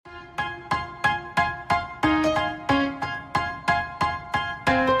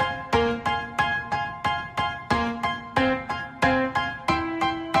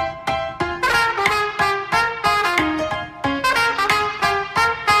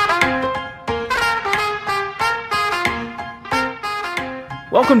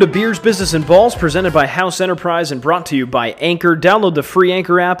Welcome to Beers, Business, and Balls, presented by House Enterprise and brought to you by Anchor. Download the free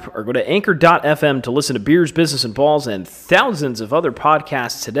Anchor app or go to anchor.fm to listen to Beers, Business, and Balls and thousands of other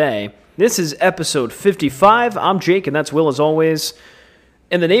podcasts today. This is episode 55. I'm Jake, and that's Will as always.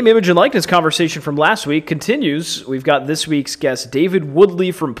 And the name, image, and likeness conversation from last week continues. We've got this week's guest, David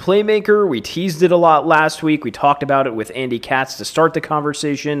Woodley from Playmaker. We teased it a lot last week. We talked about it with Andy Katz to start the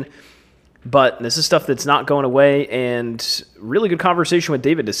conversation. But this is stuff that's not going away, and really good conversation with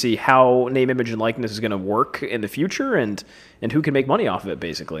David to see how name, image, and likeness is going to work in the future and who can make money off of it,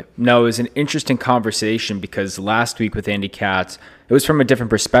 basically. No, it was an interesting conversation because last week with Andy Katz, it was from a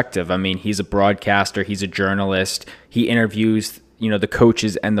different perspective. I mean, he's a broadcaster, he's a journalist, he interviews, the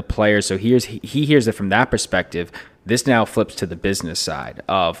coaches and the players, so he hears it from that perspective. This now flips to the business side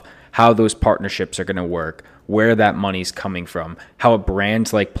of how those partnerships are going to work, where that money's coming from, how a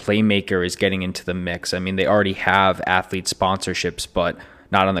brand like Playmaker is getting into the mix. I mean, they already have athlete sponsorships, but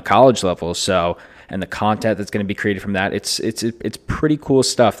not on the college level. So, and the content that's going to be created from that, it's pretty cool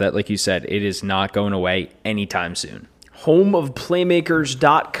stuff that, like you said, it is not going away anytime soon. Home of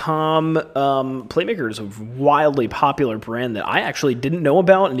Playmakers.com. Playmaker is a wildly popular brand that I actually didn't know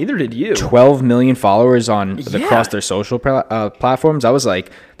about, and neither did you. 12 million followers across their social platforms. I was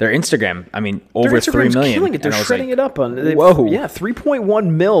like, their Instagram, over 3 million. Killing it. They're shredding it up on. Whoa. Yeah, 3.1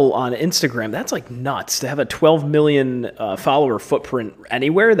 mil on Instagram. That's like nuts to have a 12 million follower footprint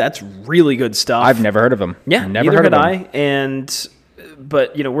anywhere. That's really good stuff. I've never heard of them. Yeah, neither had I.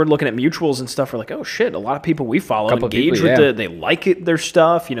 But we're looking at mutuals and stuff. We're like, oh shit! A lot of people we follow engage with they like their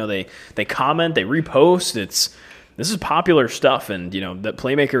stuff. They comment, they repost. This is popular stuff, and that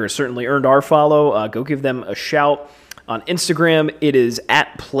Playmaker has certainly earned our follow. Go give them a shout on Instagram. It is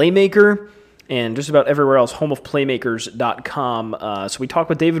at Playmaker, and just about everywhere else, homeofplaymakers.com. So we talked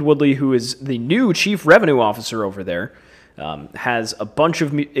with David Woodley, who is the new Chief Revenue Officer over there. Has a bunch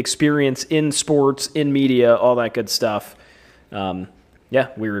of experience in sports, in media, all that good stuff. Yeah,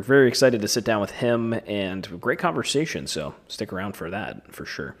 we were very excited to sit down with him, and a great conversation, so stick around for that, for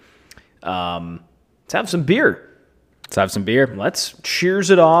sure. Let's have some beer. Let's cheers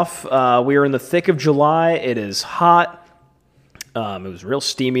it off. We are in the thick of July. It is hot. It was real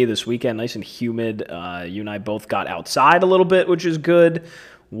steamy this weekend, nice and humid. You and I both got outside a little bit, which is good.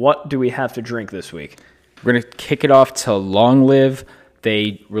 What do we have to drink this week? We're going to kick it off to Long Live.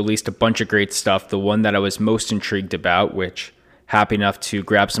 They released a bunch of great stuff. The one that I was most intrigued about, which happy enough to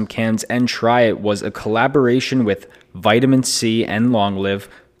grab some cans and try it, was a collaboration with Vitamin C and Long Live,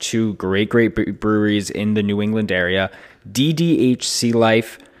 two great breweries in the New England area. DDH Sea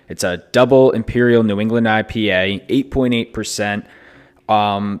Life. It's a double Imperial New England IPA,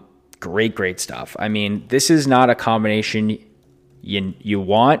 8.8%. Great stuff. I mean, this is not a combination you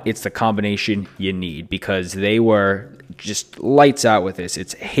want, it's the combination you need, because they were just lights out with this.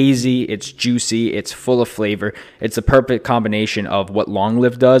 It's hazy, it's juicy, it's full of flavor. It's a perfect combination of what Long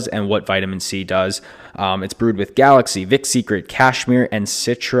Live does and what Vitamin C does. It's brewed with Galaxy, Vic Secret, Cashmere, and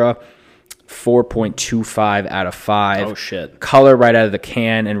Citra. 4.25 out of 5. Oh, shit. Color right out of the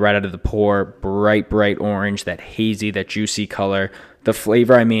can and right out of the pour. Bright orange, that hazy, that juicy color. The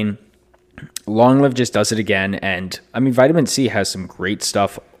flavor, Long Live just does it again, and Vitamin C has some great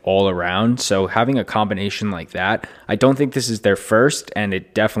stuff all around, so having a combination like that, I don't think this is their first, and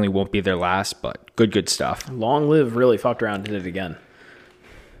it definitely won't be their last, but good stuff. Long Live really fucked around and did it again.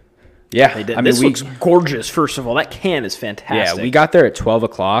 Yeah. They did. This looks gorgeous, first of all. That can is fantastic. Yeah, we got there at 12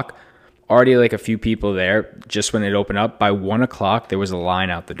 o'clock, already like a few people there just when it opened up. By 1 o'clock, there was a line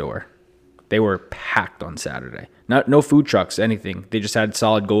out the door. They were packed on Saturday. No food trucks, anything. They just had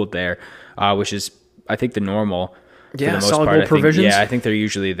Solid Gold there, which is, I think, the normal. Yeah, for the most Solid part. Gold Provisions. I think they're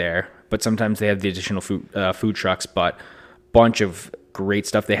usually there, but sometimes they have the additional food trucks. But bunch of great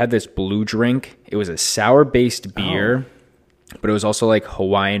stuff. They had this blue drink. It was a sour-based beer, but it was also like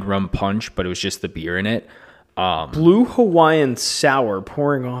Hawaiian rum punch, but it was just the beer in it. Blue Hawaiian sour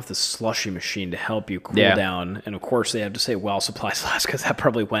pouring off the slushy machine to help you cool down. And of course, they have to say while supplies last, because that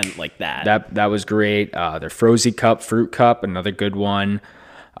probably went like that. That was great. Their Frozy Cup, Fruit Cup, another good one.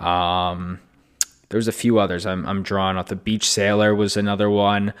 There's a few others I'm drawing off. The Beach Sailor was another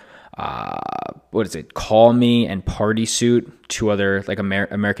one. What is it? Call Me and Party Suit, two other like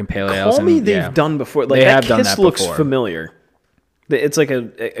American Pale Ales. Call Me they've done before. Like, they that have done that looks before. familiar. It's like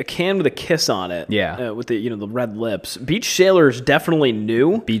a can with a kiss on it. Yeah. With the the red lips. Beach Sailor is definitely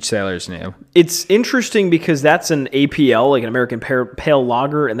new. Beach Sailor's new. It's interesting because that's an APL, like an American Pale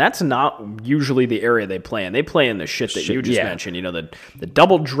Lager, and that's not usually the area they play in. They play in the shit that you just mentioned. The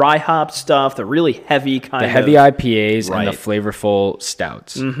double dry hop stuff, the really heavy kind of... The heavy IPAs and the flavorful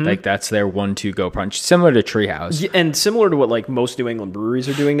stouts. Like, that's their 1-2 go punch. Similar to Treehouse. Yeah, and similar to what, like, most New England breweries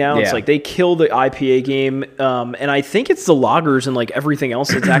are doing now. It's like they kill the IPA game, and I think it's the lagers and, like, everything else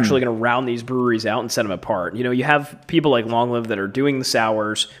that's actually going to round these breweries out and set them apart. You have people like Long Live that are doing the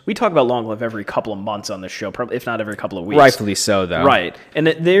sours. We talk about Long Live every couple of months on this show, probably, if not every couple of weeks. Rightfully so, though. Right. And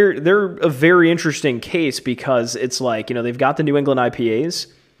they're a very interesting case because it's like, they've got the New England IPAs,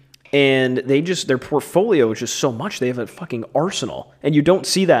 and their portfolio is just so much. They have a fucking arsenal, and you don't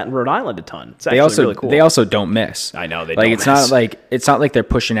see that in Rhode Island a ton. It's actually really cool. They also don't miss. I know they like don't it's miss. It's not like they're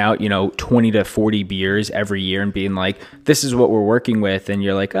pushing out 20 to 40 beers every year and being like, this is what we're working with, and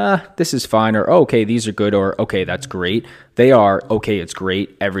you're like, this is fine, or okay, these are good, or okay, that's great. They are okay, it's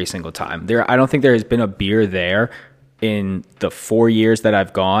great every single time. I don't think there has been a beer there in the 4 years that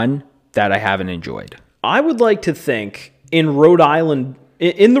I've gone that I haven't enjoyed. I would like to think in the Rhode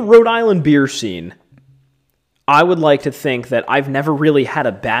Island beer scene, I would like to think that I've never really had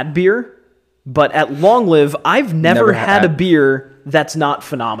a bad beer, but at Long Live, I've never had a beer that's not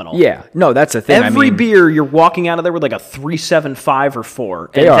phenomenal. Yeah, no, that's the thing. Every beer, you're walking out of there with like a 3.75 or 4.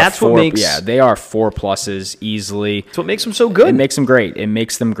 And they are 4 pluses easily. That's what makes them so good. It makes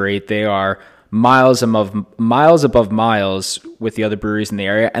them great. They are miles above miles with the other breweries in the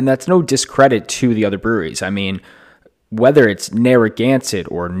area, and that's no discredit to the other breweries. I mean, whether it's Narragansett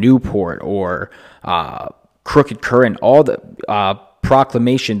or Newport or Crooked Current, all the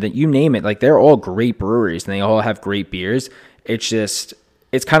Proclamation, that you name it, like, they're all great breweries and they all have great beers. It's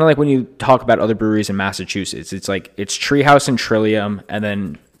kind of like when you talk about other breweries in Massachusetts. It's like it's Treehouse and Trillium, and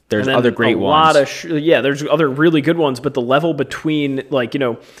then there's other great ones. There's other really good ones, but the level between, like,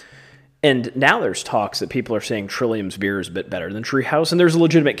 and now there's talks that people are saying Trillium's beer is a bit better than Treehouse, and there's a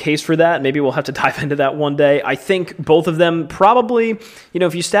legitimate case for that. Maybe we'll have to dive into that one day. I think both of them probably,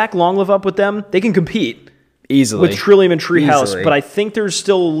 if you stack Long Live up with them, they can compete easily with Trillium and Treehouse. But I think there's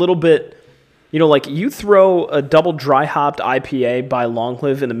still a little bit, like you throw a double dry hopped IPA by Long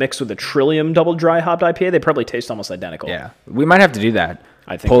Live in the mix with a Trillium double dry hopped IPA, they probably taste almost identical. Yeah, we might have to do that.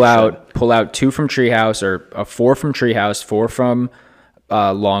 I think pull out 2 from Treehouse, or a 4 from Treehouse, 4 from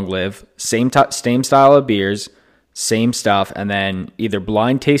Long Live, same style of beers, same stuff, and then either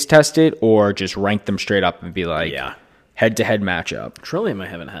blind taste test it or just rank them straight up and be like, head-to-head matchup. Trillium I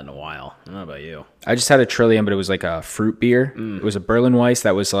haven't had in a while. I don't know about you. I just had a Trillium, but it was like a fruit beer. It was a Berlin Weiss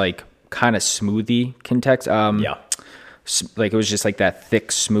that was like kind of smoothie context. Like it was just like that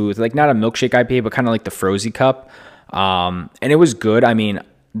thick, smooth, like not a milkshake IPA, but kind of like the Frozy Cup. And it was good. I mean,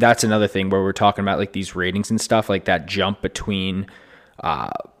 that's another thing where we're talking about like these ratings and stuff, like that jump between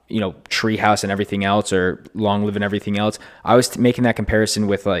Treehouse and everything else, or Long Live and everything else. I was making that comparison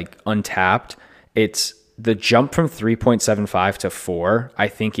with like Untapped. It's the jump from 3.75 to 4, I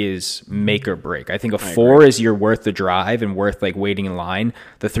think, is make or break. I think a 4 is you're worth the drive and worth like waiting in line.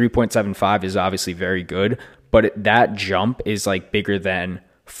 The 3.75 is obviously very good, but that jump is like bigger than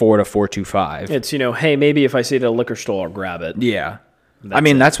 4 to 4.25. It's, hey, maybe if I see it at a liquor store, I'll grab it. Yeah.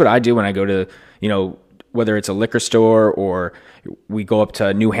 That's what I do when I go to, whether it's a liquor store or we go up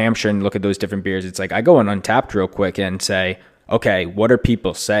to New Hampshire and look at those different beers. It's like I go on Untapped real quick and say, okay, what are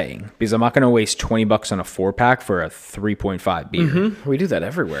people saying? Because I'm not going to waste $20 on a 4-pack for a 3.5 beer. Mm-hmm. We do that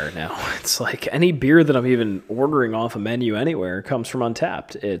everywhere now. It's like any beer that I'm even ordering off a menu anywhere comes from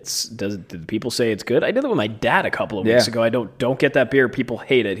Untapped. Did people say it's good? I did that with my dad a couple of weeks ago. I don't get that beer. People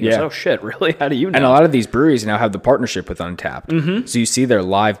hate it. He goes, oh shit, really? How do you know? And a lot of these breweries now have the partnership with Untapped. Mm-hmm. So you see their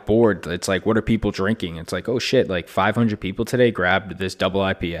live board. It's like, what are people drinking? It's like, oh shit, like 500 people today grabbed this double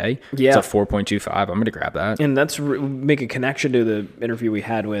IPA. Yeah. It's a 4.25. I'm going to grab that. And that's make a connection to the interview we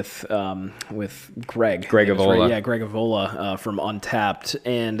had with Greg Avola. Greg Avola from Untapped,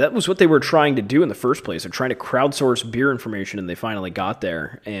 and that was what they were trying to do in the first place. They're trying to crowdsource beer information, and they finally got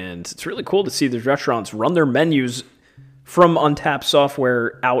there. And it's really cool to see these restaurants run their menus from Untapped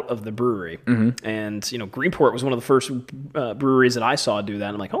software out of the brewery. Mm-hmm. And Greenport was one of the first breweries that I saw do that.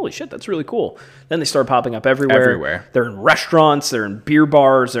 And I'm like, holy shit, that's really cool. Then they start popping up everywhere. They're in restaurants, they're in beer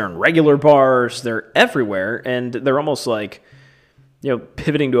bars, they're in regular bars, they're everywhere, and they're almost like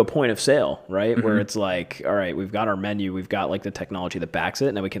pivoting to a point of sale, right? Mm-hmm. Where it's like, all right, we've got our menu, we've got like the technology that backs it,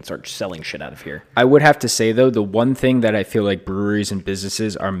 and then we can start selling shit out of here. I would have to say, though, the one thing that I feel like breweries and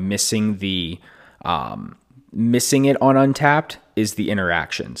businesses are missing it on Untapped is the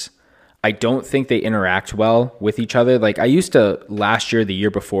interactions. I don't think they interact well with each other. Like I used to last year, the year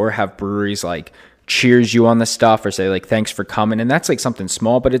before, have breweries like cheers you on the stuff or say like, thanks for coming. And that's like something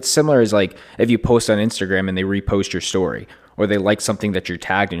small, but it's similar as like if you post on Instagram and they repost your story or they like something that you're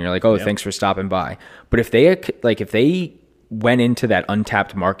tagged and you're like, oh, thanks for stopping by. But if they went into that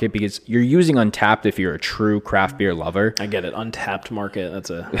Untapped market, because you're using Untapped if you're a true craft beer lover. I get it. Untapped market. That's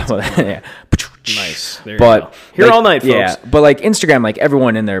yeah. Nice. There you go. Here like, all night, folks. Yeah, but like Instagram, like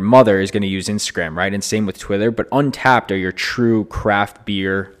everyone and their mother is going to use Instagram, right? And same with Twitter. But Untapped are your true craft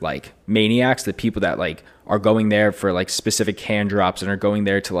beer like maniacs, the people that like are going there for like specific hand drops and are going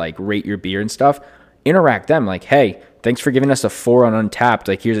there to like rate your beer and stuff. Interact them like, hey, thanks for giving us a 4 on Untapped.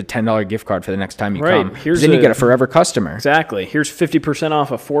 Like, here's a $10 gift card for the next time you come. Then you get a forever customer. Exactly. Here's 50%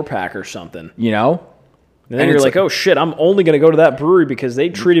 off a 4-pack or something. You know? And then you're like, oh, shit, I'm only going to go to that brewery because they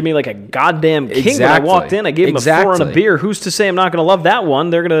treated me like a goddamn king when I walked in. I gave them a 4 on a beer. Who's to say I'm not going to love that one?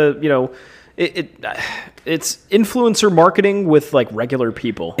 They're going to, you know, it's influencer marketing with, like, regular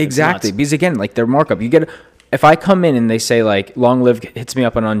people. Exactly. Because, again, like, their markup. You get... If I come in and they say, like, Long Live hits me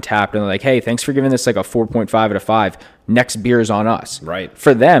up on Untapped, and they're like, hey, thanks for giving this, like, a 4.5 out of 5. Next beer is on us. Right.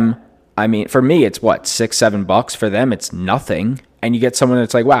 For them, I mean, for me, it's what, $6-7? For them, it's nothing. And you get someone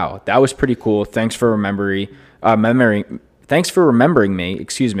that's like, wow, that was pretty cool. Thanks for remembering me,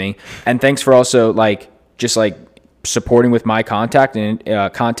 excuse me. And thanks for also, like, just, like, supporting with my content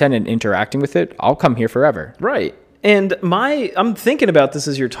and interacting with it. I'll come here forever. Right. And I'm thinking about this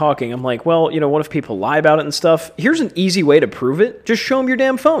as you're talking. I'm like, well, you know, what if people lie about it and stuff? Here's an easy way to prove it. Just show them your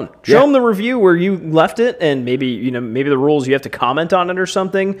damn phone. Show them the review where you left it, and maybe the rules you have to comment on it or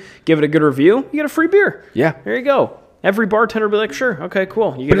something. Give it a good review. You get a free beer. Yeah. There you go. Every bartender will be like, sure, okay,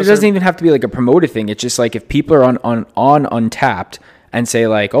 cool. But it doesn't even have to be like a promoted thing. It's just like if people are on Untapped and say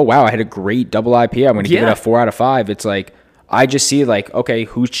like, oh, wow, I had a great double IPA. I'm going to give it a 4 out of 5. It's like, I just see like, okay,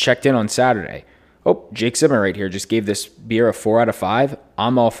 who's checked in on Saturday? Oh, Jake Zimmer right here just gave this beer a 4 out of 5.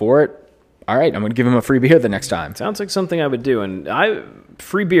 I'm all for it. All right, I'm going to give him a free beer the next time. Sounds like something I would do. And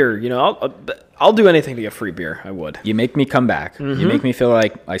free beer, you know, I'll do anything to get free beer. I would. You make me come back. Mm-hmm. You make me feel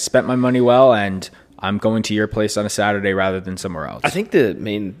like I spent my money well, and I'm going to your place on a Saturday rather than somewhere else. I think the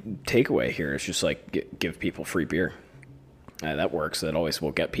main takeaway here is just like give people free beer. That works. That always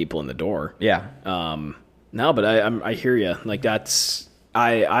will get people in the door. Yeah. No, but I hear you. Like that's.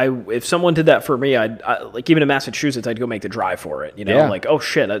 If someone did that for me, I'd like even in Massachusetts, I'd go make the drive for it. You know, like, oh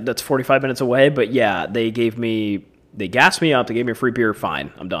shit, that's 45 minutes away. But yeah, they gassed me up. They gave me a free beer.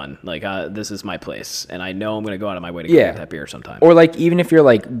 Fine, I'm done. Like, this is my place, and I know I'm going to go out of my way to go get that beer sometime. Or like, even if you're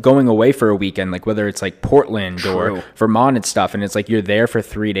like going away for a weekend, like whether it's like Portland or Vermont and stuff, and it's like you're there for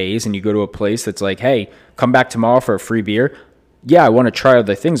 3 days, and you go to a place that's like, hey, come back tomorrow for a free beer. Yeah, I want to try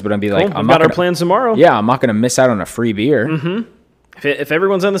other things, but I'd be like, I'm not got our plans tomorrow. Yeah, I'm not going to miss out on a free beer. Mm-hmm. If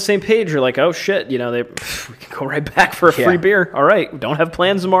everyone's on the same page, you're like, oh shit, you know, we can go right back for a free beer. All right, don't have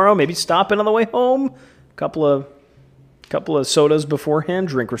plans tomorrow. Maybe stop in on the way home. Couple of sodas beforehand.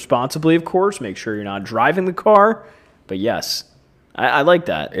 Drink responsibly, of course. Make sure you're not driving the car. But yes, I like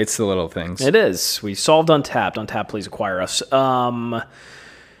that. It's the little things. It is. We solved Untapped. Untapped, please acquire us. I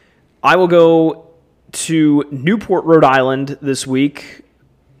will go to Newport, Rhode Island this week.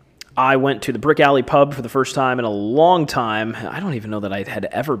 I went to the Brick Alley Pub for the first time in a long time. I don't even know that I had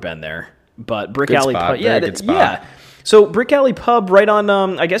ever been there, but Brick Alley Pub, good spot. Yeah. So Brick Alley Pub, right on,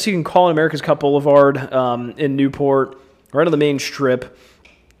 I guess you can call it America's Cup Boulevard in Newport, right on the main strip.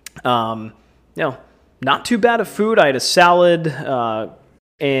 You know, not too bad of food. I had a salad,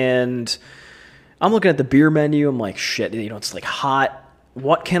 and I'm looking at the beer menu. I'm like, shit, you know, it's like hot.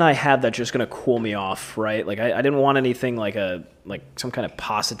 What can I have that's just going to cool me off, right? Like, I didn't want anything like some kind of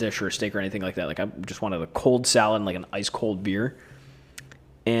pasta dish or a steak or anything like that. Like, I just wanted a cold salad and like an ice cold beer.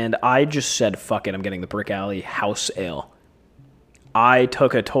 And I just said, fuck it, I'm getting the Brick Alley House Ale. I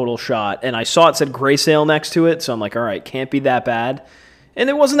took a total shot, and I saw it said Grace Ale next to it, so I'm like, all right, can't be that bad. And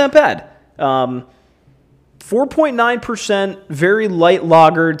it wasn't that bad. 4.9%, very light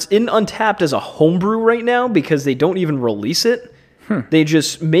lager. It's in Untapped as a homebrew right now because they don't even release it. They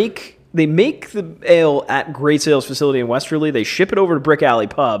just make the ale at Great Sales facility in Westerly. They ship it over to Brick Alley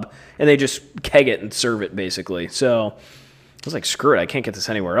Pub, and they just keg it and serve it, basically. So I was like, screw it, I can't get this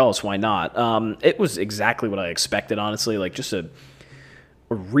anywhere else. Why not? It was exactly what I expected, honestly. Like, just a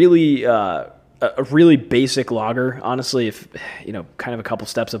really basic lager, honestly, if you know, kind of a couple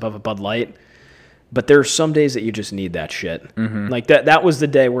steps above a Bud Light. But there are some days that you just need that shit. Mm-hmm. Like that was the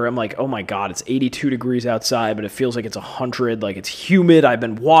day where I'm like, oh my God, it's 82 degrees outside, but it feels like it's 100. Like, it's humid. I've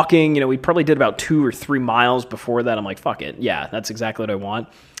been walking. You know, we probably did about 2 or 3 miles before that. I'm like, fuck it. Yeah, that's exactly what I want.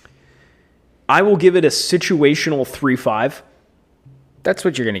 I will give it a situational 3.5. That's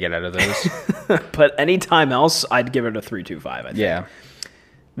what you're going to get out of those. But anytime else, I'd give it a 3.25, I think. Yeah.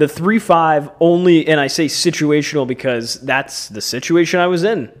 The 3.5 only, and I say situational because that's the situation I was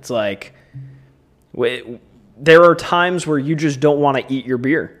in. It's like, there are times where you just don't want to eat your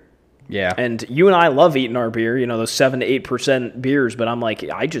beer. Yeah. And you and I love eating our beer, those 7 to 8% beers, but I'm like,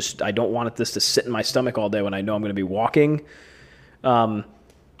 I don't want this to sit in my stomach all day when I know I'm going to be walking. I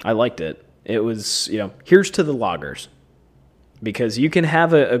liked it. It was, here's to the lagers. Because you can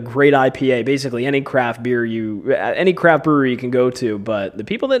have a great IPA, basically any craft beer any craft brewery you can go to, but the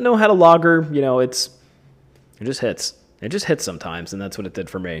people that know how to lager, it just hits. It just hits sometimes, and that's what it did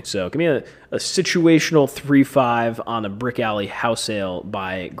for me. So give me a situational 3.5 on a Brick Alley House Ale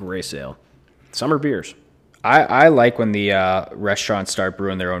by Gray Sale. Summer beers. I like when the restaurants start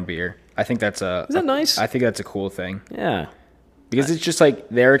brewing their own beer. I think that's Is that nice? I think that's a cool thing. Yeah. Because it's just like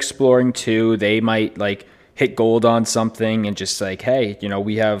they're exploring too. They might like hit gold on something and just like, hey,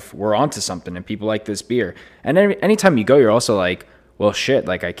 we're onto something and people like this beer. And anytime you go, you're also like, well, shit,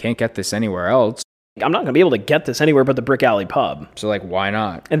 like I can't get this anywhere else. I'm not going to be able to get this anywhere but the Brick Alley pub. So like, why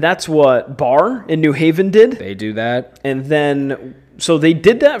not? And that's what Bar in New Haven did. They do that. And then, so they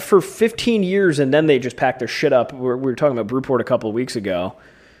did that for 15 years and then they just packed their shit up. We were talking about Brewport a couple of weeks ago.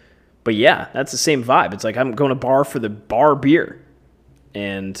 But yeah, that's the same vibe. It's like I'm going to Bar for the bar beer.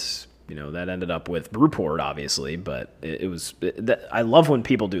 And that ended up with Brewport, obviously, but I love when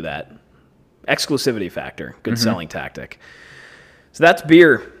people do that. Exclusivity factor, good selling tactic. So that's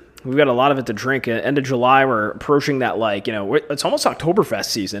beer. We've got a lot of it to drink. End of July, we're approaching that, it's almost Oktoberfest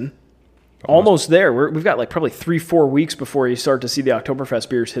season. Almost there. We've got probably 3-4 weeks before you start to see the Oktoberfest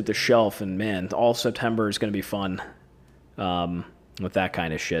beers hit the shelf, and man, all September is going to be fun with that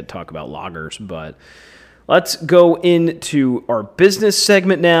kind of shit. Talk about lagers, but let's go into our business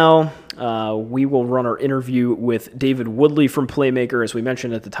segment now. We will run our interview with David Woodley from Playmaker, as we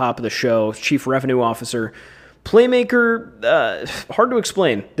mentioned at the top of the show, Chief Revenue Officer. Playmaker, hard to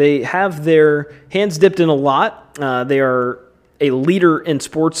explain. They have their hands dipped in a lot. They are a leader in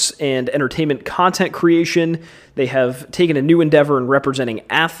sports and entertainment content creation. They have taken a new endeavor in representing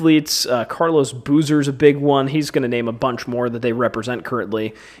athletes. Carlos Boozer's a big one. He's going to name a bunch more that they represent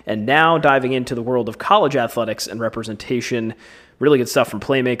currently. And now diving into the world of college athletics and representation. Really good stuff from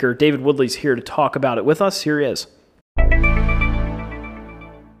Playmaker. David Woodley's here to talk about it with us. Here he is.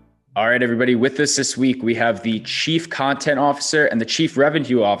 All right, everybody. With us this week, we have the Chief Content Officer and the Chief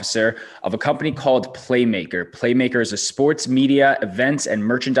Revenue Officer of a company called Playmaker. Playmaker is a sports media, events, and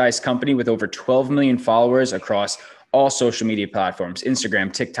merchandise company with over 12 million followers across all social media platforms: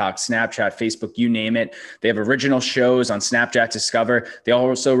 Instagram, TikTok, Snapchat, Facebook, you name it. They have original shows on Snapchat Discover. They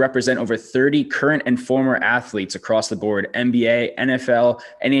also represent over 30 current and former athletes across the board: NBA, NFL,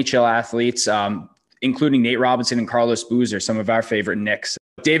 NHL athletes, including Nate Robinson and Carlos Boozer, some of our favorite Knicks.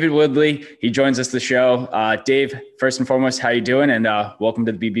 David Woodley, he joins us the show. Dave, first and foremost, how you doing? And welcome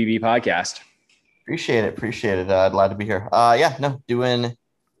to the BBB podcast. Appreciate it. Glad to be here. Doing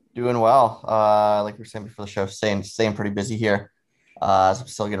well. Like we were saying before the show, staying pretty busy here. So I'm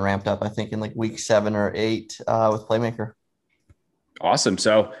still getting ramped up, I think, in week 7 or 8 with Playmaker. Awesome.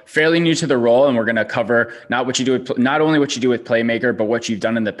 So fairly new to the role, and we're going to cover not only what you do with Playmaker, but what you've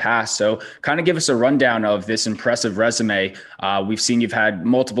done in the past. So kind of give us a rundown of this impressive resume. We've seen you've had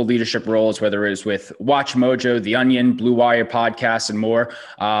multiple leadership roles, whether it was with Watch Mojo, The Onion, Blue Wire podcasts, and more.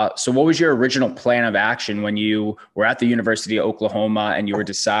 So what was your original plan of action when you were at the University of Oklahoma and you were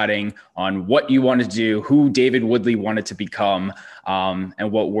deciding on what you wanted to do, who David Woodley wanted to become,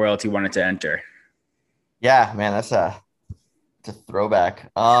 and what world he wanted to enter? Yeah, man, it's a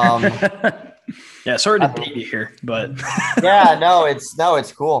throwback. Yeah, sorry to date you here, but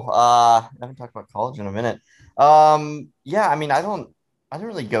it's cool. I haven't talked about college in a minute. I didn't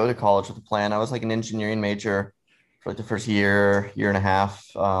really go to college with a plan. I was an engineering major for the first year and a half.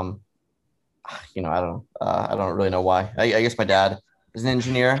 I don't really know why. I guess my dad is an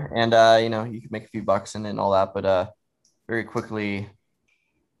engineer, and you could make a few bucks and all that, but very quickly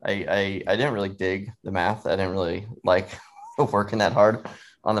I didn't really dig the math. I didn't really like working that hard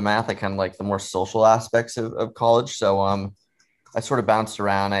on the math. I kind of like the more social aspects of college. So I sort of bounced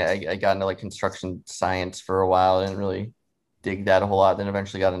around. I got into construction science for a while. I didn't really dig that a whole lot. Then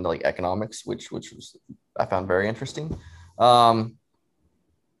eventually got into economics, which I found very interesting. Didn't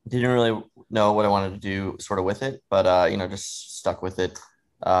really know what I wanted to do sort of with it, but just stuck with it.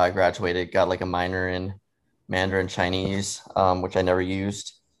 Graduated, got a minor in Mandarin Chinese, which I never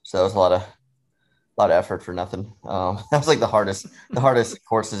used. So that was a lot of effort for nothing. That was the hardest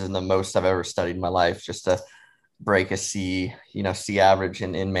courses and the most I've ever studied in my life, just to break a C average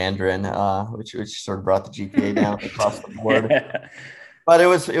in Mandarin, which sort of brought the GPA down across the board. but it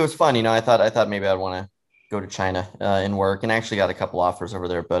was fun. I thought maybe I'd want to go to China and work, and I actually got a couple offers over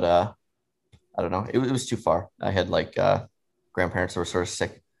there, but I don't know. It was too far. I had like grandparents who were sort of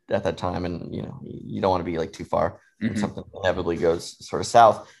sick at that time, and you don't want to be like too far when something inevitably goes sort of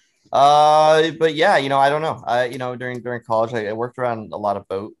south. But yeah, I don't know. During college, I worked around a lot of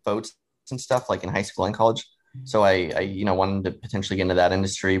boats and stuff, like in high school and college. So I wanted to potentially get into that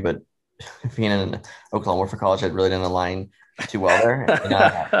industry, but being in Oklahoma for college, I really didn't align too well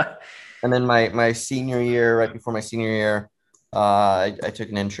there. And then my senior year, right before my senior year, I took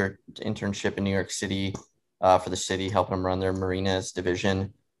an internship in New York City for the city, helping them run their marinas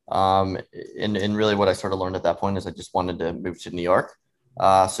division. And really what I sort of learned at that point is I just wanted to move to New York.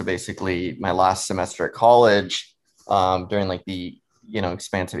 So basically, my last semester at college, during like the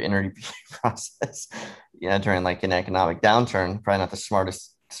expansive interview process, during like an economic downturn, probably not the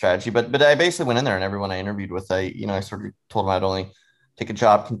smartest strategy, but I basically went in there, and everyone I interviewed with, I sort of told them I'd only take a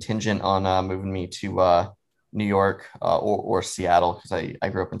job contingent on moving me to New York or Seattle, because I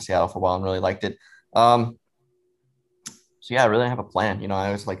grew up in Seattle for a while and really liked it. So yeah, I really didn't have a plan. I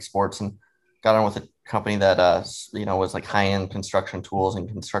always like sports, and got on with a company that was like high end construction tools and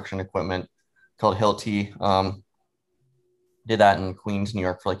construction equipment called Hilti. Did that in Queens, New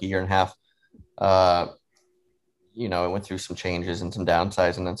York for like a year and a half. Uh, it went through some changes and some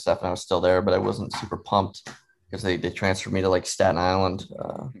downsizing and stuff, and I was still there, but I wasn't super pumped because they transferred me to like Staten Island.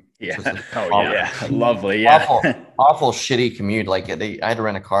 Yeah. Awful, Yeah. Lovely. Yeah. awful, shitty commute. Like I had to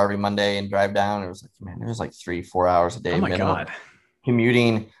rent a car every Monday and drive down. It was like, man, it was like 3-4 hours a day Oh my minimum God.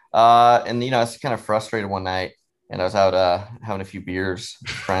 commuting. And I was kind of frustrated one night, and I was out having a few beers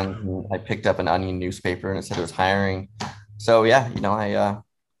with friends, and I picked up an Onion newspaper, and it said it was hiring. So yeah, I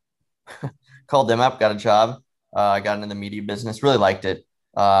called them up, got a job. I got into the media business, really liked it.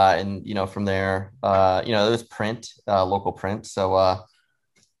 And from there, it was print, local print. So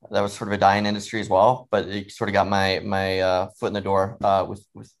that was sort of a dying industry as well. But it sort of got my foot in the door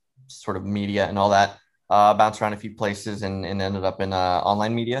with sort of media and all that. Bounced around a few places, and ended up in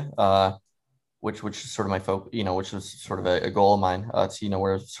online media, which is sort of my which was sort of a goal of mine. To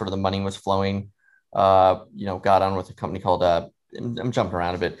where sort of the money was flowing. Got on with a company called I'm jumping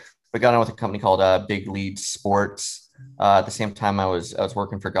around a bit, but got on with a company called Big Lead Sports. At the same time, I was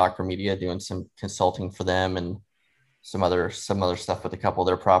working for Gawker Media, doing some consulting for them, and some other stuff with a couple of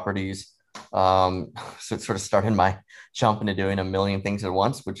their properties. So it sort of started my jump into doing a million things at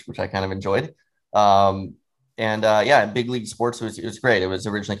once, which I kind of enjoyed. And yeah, Big League Sports was great. It was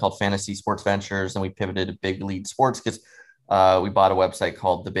originally called Fantasy Sports Ventures, and we pivoted to Big Lead Sports because we bought a website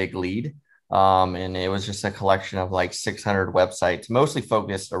called The Big Lead. And it was just a collection of like 600 websites, mostly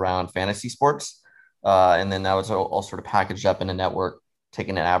focused around fantasy sports. And then that was all sort of packaged up in a network,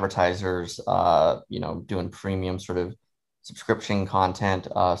 taking in advertisers, doing premium sort of subscription content,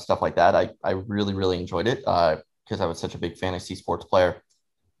 stuff like that. I really, really enjoyed it because I was such a big fantasy sports player.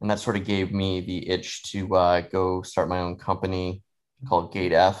 And that sort of gave me the itch to go start my own company called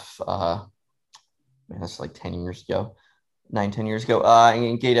Gate F. Man, that's like 10 years ago. 9, 10 years ago.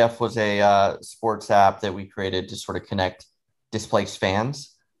 And Gate F was a sports app that we created to sort of connect displaced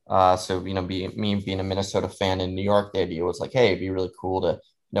fans. So, me being a Minnesota fan in New York, the idea was like, hey, it'd be really cool to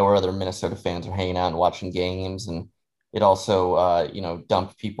know where other Minnesota fans are hanging out and watching games. And it also,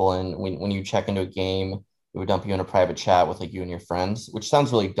 dumped people in when you check into a game, it would dump you in a private chat with like you and your friends, which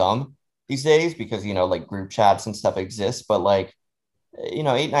sounds really dumb these days because, like group chats and stuff exist. But like, 8,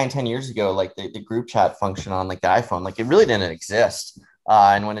 9, 10 years ago, like the group chat function on like the iPhone, like it really didn't exist.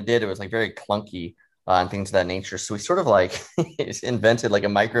 And when it did, it was like very clunky and things of that nature. So we sort of like invented like a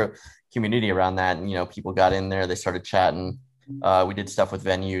micro community around that. And, people got in there, they started chatting. We did stuff with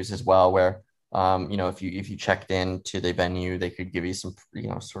venues as well, where, if you checked in to the venue, they could give you some,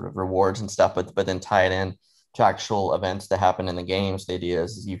 sort of rewards and stuff, but then tie it in to actual events that happen in the games. The idea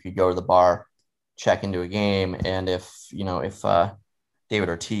is you could go to the bar, check into a game, and if David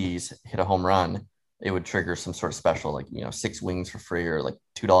Ortiz hit a home run, it would trigger some sort of special, like 6 wings for free, or like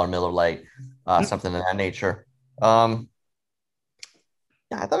 $2 Miller Lite, something of that nature. Yeah,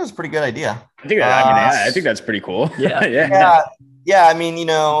 I thought it was a pretty good idea. I think that's pretty cool. Yeah. Yeah. I mean,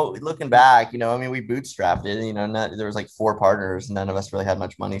 looking back, we bootstrapped it. There was like 4 partners. None of us really had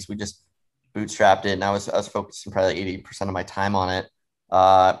much money, so we just bootstrapped it, and I was focusing probably 80% of my time on it.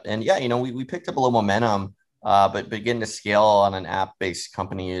 And yeah, we picked up a little momentum. But getting to scale on an app-based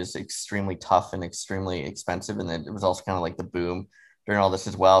company is extremely tough and extremely expensive. And then it was also kind of like the boom during all this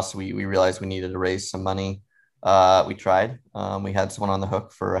as well. So we realized we needed to raise some money. We tried. We had someone on the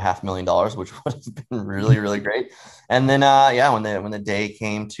hook for $500,000, which would have been really, really great. And then, when the day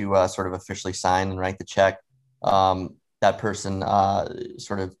came to sort of officially sign and write the check, that person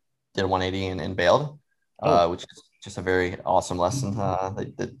sort of did a 180 and bailed, which is just a very awesome lesson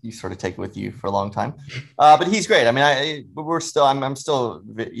that you sort of take with you for a long time. But he's great. I mean, I'm still,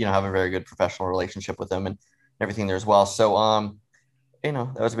 have a very good professional relationship with him and everything there as well. So,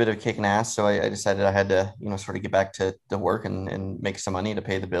 that was a bit of a kick in the ass. So I decided I had to, sort of get back to work and make some money to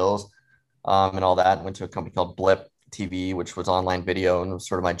pay the bills, and all that. Went to a company called Blip TV, which was online video, and was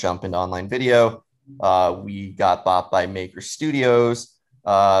sort of my jump into online video. We got bought by Maker Studios,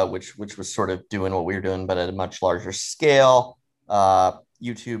 which was sort of doing what we were doing, but at a much larger scale.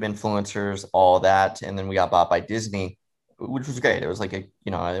 YouTube influencers, all that, and then we got bought by Disney, which was great. It was like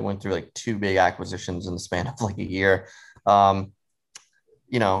I went through like 2 big acquisitions in the span of like a year.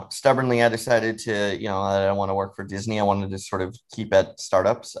 Stubbornly, I decided to, I don't want to work for Disney. I wanted to sort of keep at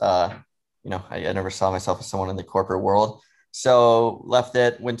startups. I never saw myself as someone in the corporate world. So left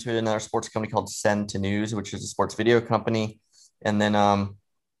it, went to another sports company called Send to News, which is a sports video company. And then I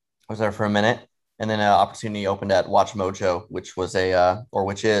was there for a minute. And then an opportunity opened at Watch Mojo, which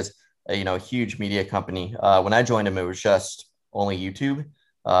is a huge media company. When I joined them, it was just only YouTube,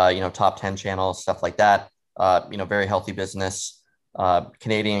 top 10 channels, stuff like that. Very healthy business.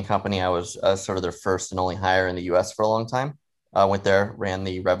 Canadian company. I was sort of their first and only hire in the US for a long time. Went there, ran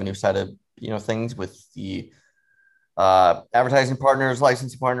the revenue side of things with the advertising partners,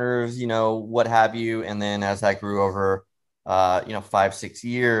 licensing partners, what have you. And then as that grew over 5-6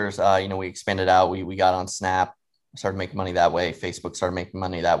 years, we expanded out. We got on Snap, started making money that way. Facebook started making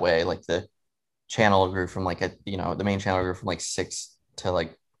money that way. Like the channel grew from the main channel grew from like 6 to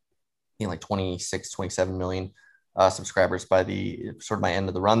like 26, 27 million subscribers by the sort of my end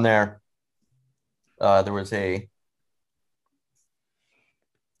of the run there. There was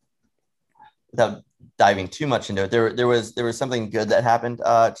without diving too much into it, there was something good that happened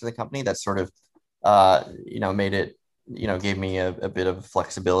to the company that sort of made it, gave me a bit of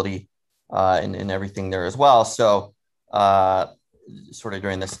flexibility in everything there as well. So sort of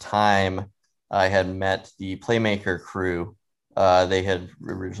during this time, I had met the Playmaker crew. They had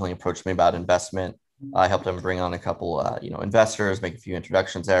originally approached me about investment. I helped them bring on a couple, investors, make a few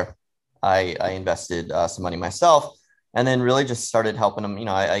introductions there. I invested some money myself, and then really just started helping them.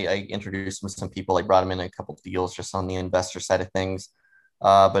 I introduced them to some people. I brought them in a couple of deals just on the investor side of things.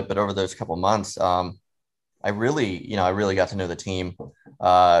 But over those couple of months, I really got to know the team.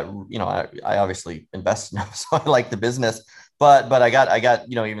 I obviously invested in them, so I like the business. But I got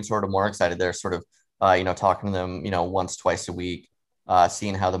even sort of more excited there, sort of talking to them once, twice a week,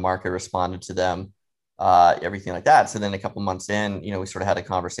 seeing how the market responded to them. Everything like that. So then a couple months in, we sort of had a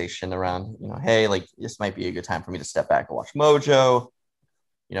conversation around, hey, like this might be a good time for me to step back and watch Mojo,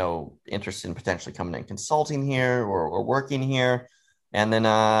 interested in potentially coming in consulting here or working here. And then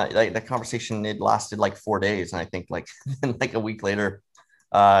like that conversation, it lasted like 4 days. And I think like like a week later,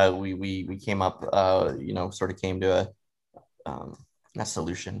 we came up, sort of came to a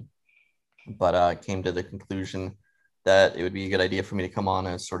solution, but came to the conclusion that it would be a good idea for me to come on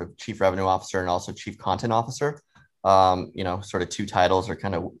as sort of chief revenue officer and also chief content officer. Sort of 2 titles are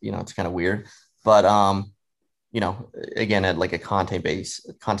kind of, it's kind of weird, but, again, at like a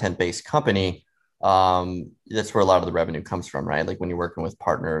content-based company, that's where a lot of the revenue comes from, right? Like when you're working with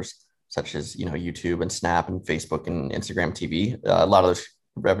partners such as, YouTube and Snap and Facebook and Instagram TV, a lot of those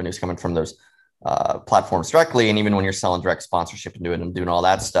revenues coming from those platforms directly. And even when you're selling direct sponsorship and doing all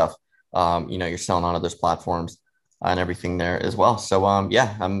that stuff, you're selling onto those platforms and everything there as well. So I'm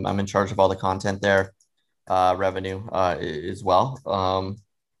in charge of all the content there, revenue as well.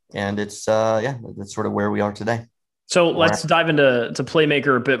 And it's that's sort of where we are today. So let's dive into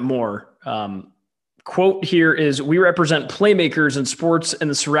Playmaker a bit more. Quote here is, "We represent playmakers in sports and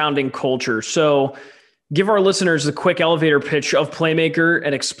the surrounding culture." So give our listeners a quick elevator pitch of Playmaker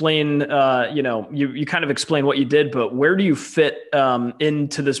and explain, you kind of explain what you did, but where do you fit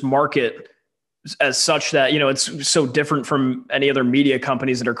into this market as such that, it's so different from any other media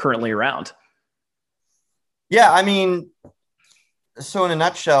companies that are currently around? Yeah, I mean, so in a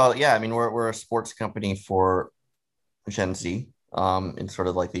nutshell, we're a sports company for Gen Z, and sort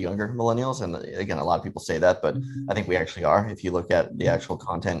of like the younger millennials. And again, a lot of people say that, but I think we actually are. If you look at the actual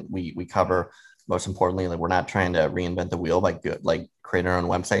content we cover, most importantly, like we're not trying to reinvent the wheel by create our own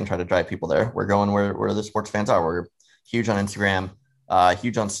website and try to drive people there. We're going where the sports fans are. We're huge on Instagram,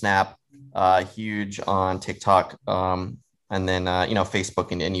 huge on Snap, huge on TikTok, and then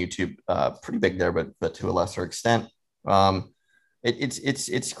Facebook and YouTube, pretty big there, but to a lesser extent.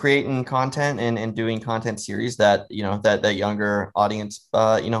 It's creating content and doing content series that that younger audience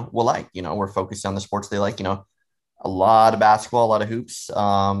will like. We're focused on the sports they like. A lot of basketball, a lot of hoops.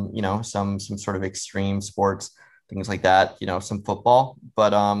 Some sort of extreme sports things like that, some football, but,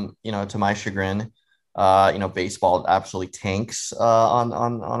 to my chagrin, baseball absolutely tanks on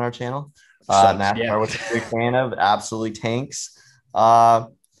our channel. Sucks. Yeah. NASCAR, which I'm a big fan of, absolutely tanks, uh,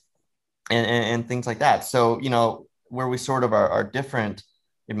 and things like that. So, where we sort of are different,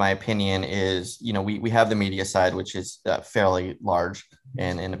 in my opinion, is, we have the media side, which is fairly large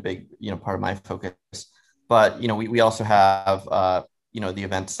and a big, part of my focus. But, we also have, the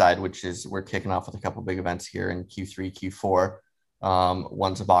event side, which is we're kicking off with a couple big events here in Q3, Q4.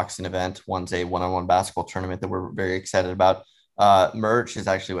 One's a boxing event, one's a one-on-one basketball tournament that we're very excited about. Merch is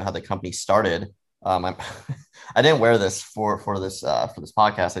actually how the company started. I didn't wear this for this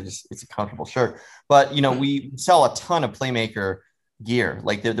podcast. It's a comfortable shirt, but we sell a ton of Playmaker gear.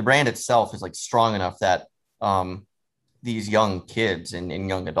 Like the brand itself is like strong enough that these young kids and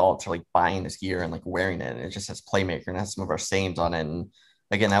young adults are like buying this gear and like wearing it, and it just has Playmaker and has some of our sayings on it. And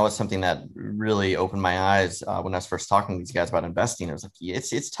again, that was something that really opened my eyes when I was first talking to these guys about investing. It was like,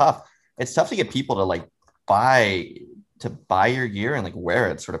 it's tough. It's tough to get people to like buy your gear and like wear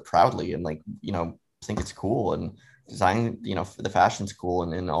it sort of proudly and like, think it's cool and design, the fashion's cool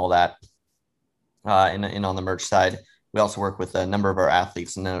and all that. And on the merch side, we also work with a number of our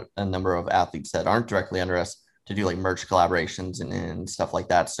athletes and a number of athletes that aren't directly under us to do like merch collaborations and stuff like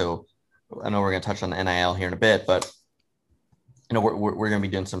that. So I know we're going to touch on NIL here in a bit, but we're going to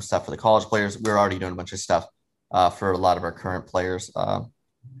be doing some stuff for the college players. We're already doing a bunch of stuff for a lot of our current players.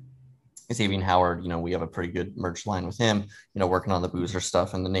 Xavier Howard, we have a pretty good merch line with him, working on the Boozer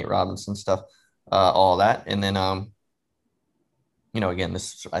stuff and the Nate Robinson stuff, all that. And then, again,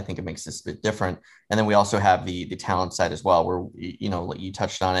 this, I think it makes this a bit different. And then we also have the talent side as well, where, you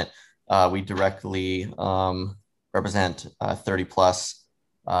touched on it. We directly represent 30 plus,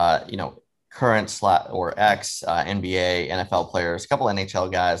 current or ex NBA, NFL players, a couple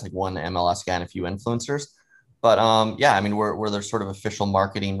NHL guys, like one MLS guy and a few influencers. But we're their sort of official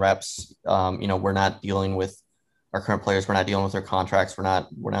marketing reps. We're not dealing with our current players. We're not dealing with their contracts. We're not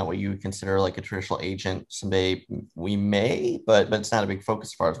what you would consider like a traditional agent. Someday we may, but it's not a big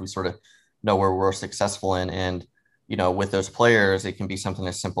focus for us. We sort of know where we're successful in. And, with those players, it can be something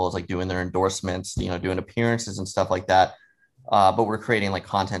as simple as like doing their endorsements, doing appearances and stuff like that. But we're creating like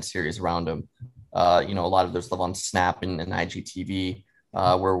content series around them. A lot of those live on Snap and IGTV,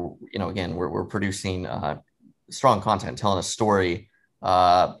 where, again, we're producing strong content, telling a story,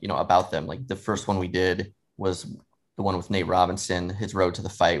 about them. Like the first one we did was the one with Nate Robinson, his road to the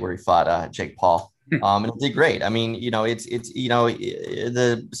fight where he fought Jake Paul. And it did great. I mean, it's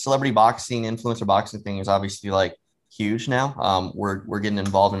the celebrity boxing, influencer boxing thing is obviously like huge now. We're getting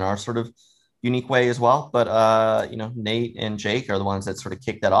involved in our sort of unique way as well. But, Nate and Jake are the ones that sort of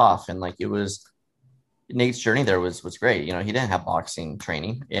kicked that off. And like, it was Nate's journey there was great. He didn't have boxing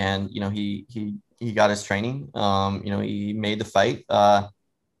training and, he got his training. He made the fight.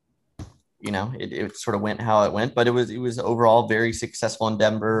 It sort of went how it went, but it was overall very successful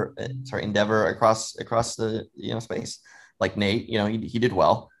endeavor across the, space. Like Nate, he did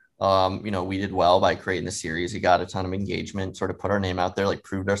well. We did well by creating the series. He got a ton of engagement, sort of put our name out there, like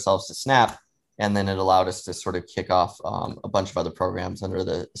proved ourselves to Snap. And then it allowed us to sort of kick off a bunch of other programs under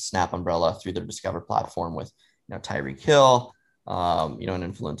the Snap umbrella through their Discover platform with, Tyreek Hill, an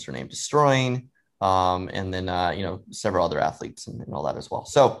influencer named Destroying, and then, several other athletes and all that as well.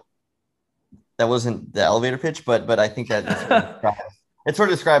 So that wasn't the elevator pitch, but I think that it sort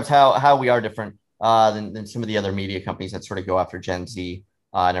of describes how we are different than some of the other media companies that sort of go after Gen Z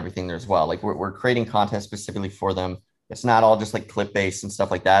and everything there as well. Like we're creating content specifically for them. It's not all just like clip based and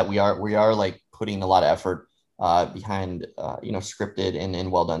stuff like that. We are like putting a lot of effort behind scripted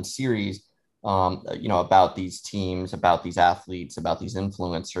and well done series about these teams, about these athletes, about these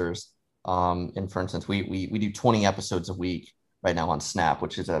influencers. And for instance, we do 20 episodes a week right now on Snap,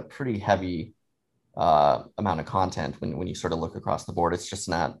 which is a pretty heavy amount of content when you sort of look across the board. It's just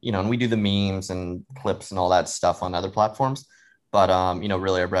not, and we do the memes and clips and all that stuff on other platforms. But,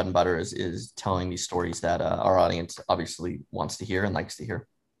 really our bread and butter is telling these stories that our audience obviously wants to hear and likes to hear.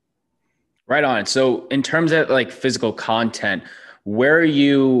 Right on. So in terms of like physical content, where are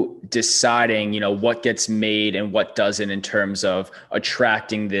you deciding, what gets made and what doesn't in terms of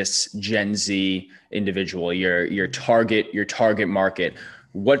attracting this Gen Z individual, your target market?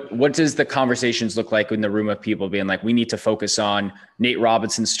 What does the conversations look like in the room of people being like, we need to focus on Nate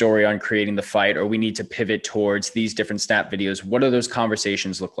Robinson's story on creating the fight, or we need to pivot towards these different Snap videos? What do those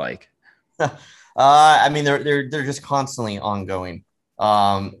conversations look like? They're just constantly ongoing.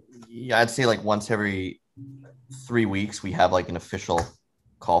 I'd say like once every 3 weeks, we have like an official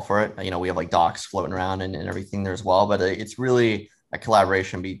call for it. We have like docs floating around and everything there as well, but it's really a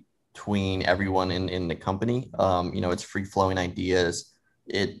collaboration between everyone in the company. It's free flowing ideas.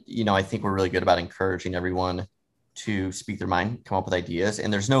 I think we're really good about encouraging everyone to speak their mind, come up with ideas,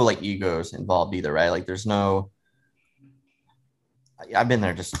 and there's no like egos involved either, right? Like there's no, I've been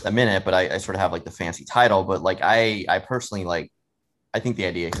there just a minute, but I sort of have like the fancy title, but like I personally like, I think the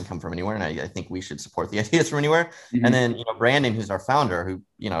idea can come from anywhere, and I think we should support the ideas from anywhere. Mm-hmm. And then Brandon, who's our founder, who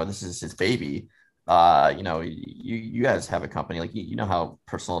this is his baby. You guys have a company, like you know how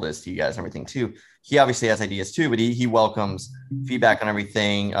personal it is to you guys and everything too. He obviously has ideas too, but he welcomes feedback on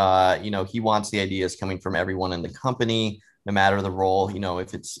everything. He wants the ideas coming from everyone in the company, no matter the role.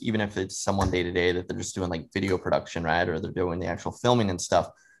 If it's someone day to day that they're just doing like video production, right, or they're doing the actual filming and stuff.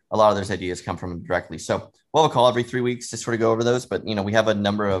 A lot of those ideas come from him directly. So we'll have a call every 3 weeks to sort of go over those. But we have a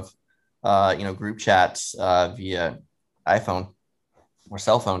number of group chats via iPhone or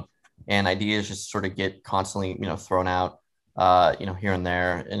cell phone, and ideas just sort of get constantly thrown out here and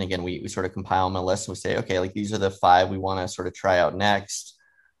there. And again, we sort of compile them a list, and we say, okay, like these are the 5 we want to sort of try out next.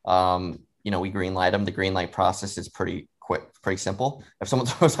 We green light them. The green light process is pretty quick, pretty simple. If someone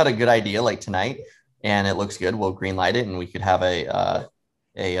throws out a good idea like tonight and it looks good, we'll green light it, and we could have a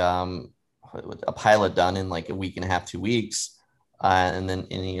pilot done in like a week and a half, 2 weeks, and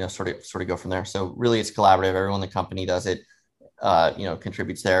then sort of go from there. So really, it's collaborative. Everyone in the company does it,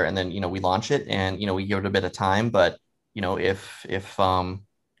 contributes there, and then we launch it, and we give it a bit of time. But if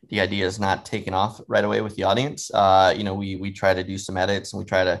the idea is not taken off right away with the audience, we try to do some edits, and we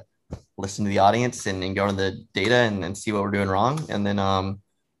try to listen to the audience and go to the data and see what we're doing wrong. And then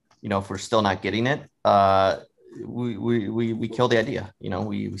if we're still not getting it, we kill the idea.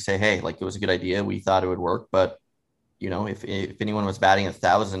 We say, hey, like it was a good idea, we thought it would work, but if anyone was batting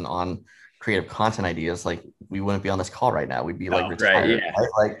 1,000 on creative content ideas, like we wouldn't be on this call right now. We'd be like retired.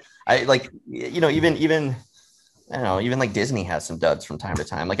 Right? Even I don't know, even like Disney has some duds from time to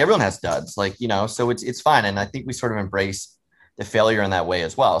time. Like everyone has duds, like so it's fine. And I think we sort of embrace the failure in that way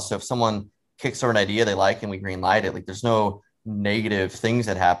as well. So if someone kicks over an idea they like and we green light it, like there's no negative things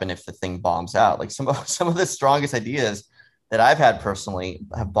that happen if the thing bombs out. Like some of the strongest ideas that I've had personally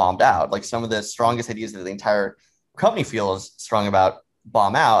have bombed out. Like some of the strongest ideas that the entire company feels strong about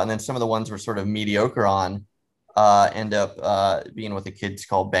bomb out, and then some of the ones we're sort of mediocre on end up being what the kids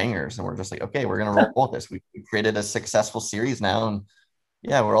call bangers, and we're just like, okay, we're gonna roll with this. We created a successful series now, and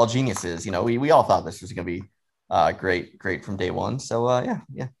yeah, we're all geniuses. We all thought this was gonna be great from day one. So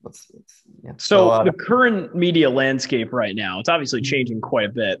let's. So the current media landscape right now, it's obviously changing quite a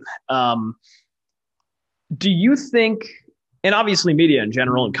bit. Do you think, and obviously media in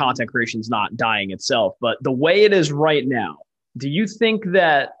general and content creation is not dying itself, but the way it is right now, do you think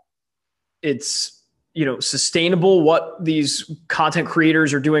that it's sustainable what these content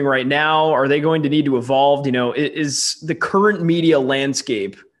creators are doing right now? Are they going to need to evolve? Is the current media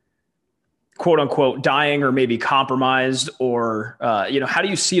landscape, quote unquote, dying or maybe compromised, or how do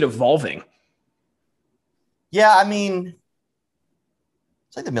you see it evolving? Yeah, I mean,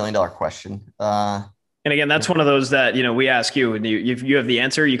 it's like the $1 million question. And again, that's one of those that, we ask you, and if you have the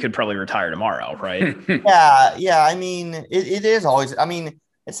answer, you could probably retire tomorrow, right? Yeah. I mean, it is always, I mean,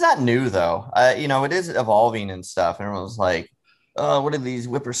 it's not new though. It is evolving and stuff. And everyone's like, what are these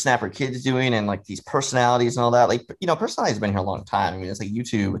whippersnapper kids doing? And like these personalities and all that. Like, personality's been here a long time. I mean, it's like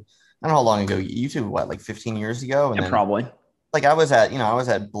YouTube. I don't know how long ago YouTube, like 15 years ago? And then, probably. Like I was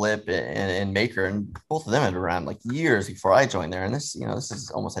at Blip and Maker, and both of them had been around like years before I joined there. And this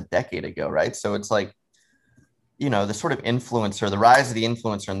is almost a decade ago, right? So it's like, the sort of influencer, the rise of the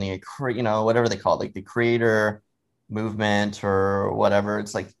influencer and the, whatever they call it, like the creator movement or whatever.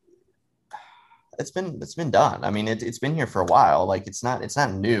 It's like, it's been done. I mean, it's been here for a while. Like it's not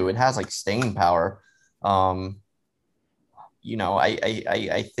new. It has like staying power. I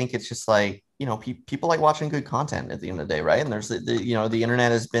think it's just like, people like watching good content at the end of the day. Right. And there's the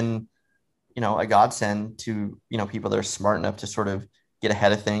internet has been, a godsend to, people that are smart enough to sort of get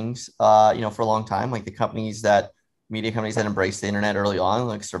ahead of things, for a long time. Like the media companies that embraced the internet early on,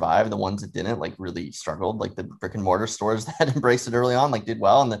 like survived. The ones that didn't, like really struggled. Like the brick and mortar stores that embraced it early on, like did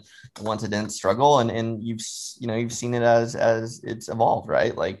well. And the ones that didn't struggle. And you've seen it as it's evolved,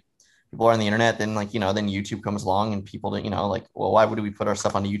 right? Like people are on the internet, then then YouTube comes along and people don't, like, well, why would we put our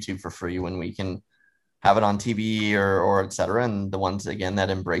stuff on YouTube for free when we can have it on TV or et cetera? And the ones, again, that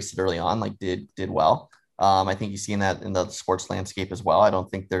embraced it early on, like did well. I think you've seen that in the sports landscape as well. I don't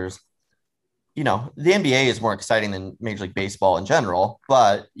think there's, the NBA is more exciting than Major League Baseball in general,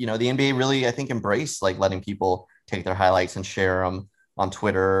 but, the NBA really, I think, embraced like letting people take their highlights and share them on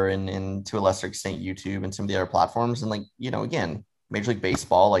Twitter and to a lesser extent, YouTube and some of the other platforms. And like, again, Major League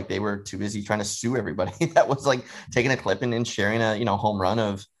Baseball, like they were too busy trying to sue everybody that was like taking a clip and sharing a, home run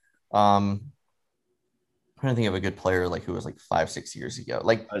of I'm trying to think of a good player like who was like 5, 6 years ago.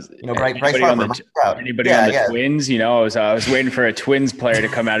 Like, Bryce Anybody on Harper, the Mike Trout. anybody on Yeah, the yeah. Twins? I was waiting for a Twins player to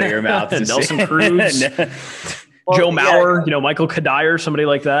come out of your mouth. To Nelson say. Cruz, Well, Joe yeah, Mauer, Michael Kadire, somebody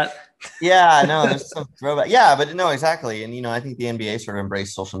like that. yeah, no, there's some throwback. Yeah, but no, exactly. And I think the NBA sort of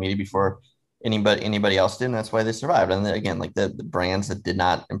embraced social media before anybody else did, and that's why they survived. And then, again, like the brands that did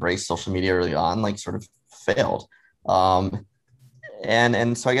not embrace social media early on, like sort of failed. Um,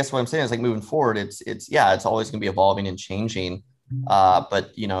 and so I guess what I'm saying is like moving forward, it's always going to be evolving and changing.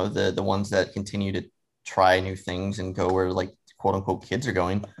 But the ones that continue to try new things and go where like quote unquote kids are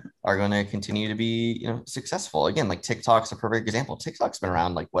going are going to continue to be successful. Again, like TikTok's a perfect example. TikTok's been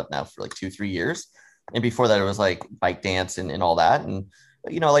around like what now for like 2-3 years, and before that it was like bike dance and all that. And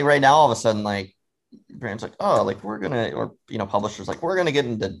like right now all of a sudden like brands like, oh, like we're gonna, or publishers like we're gonna get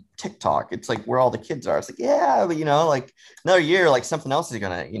into TikTok. It's like where all the kids are. It's like, yeah, but like another year, like something else is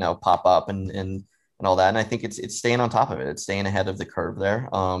gonna pop up and all that. And I think it's staying on top of it. It's staying ahead of the curve there.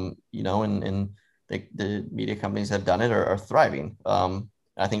 And the media companies that have done it are thriving.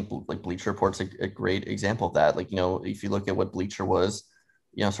 I think like Bleacher Report's a great example of that. Like if you look at what Bleacher was,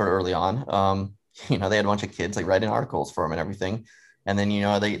 sort of early on, they had a bunch of kids like writing articles for them and everything. And then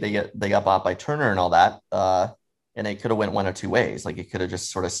they got bought by Turner and all that, and it could have went one or two ways. Like it could have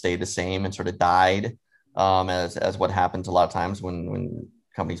just sort of stayed the same and sort of died, as what happens a lot of times when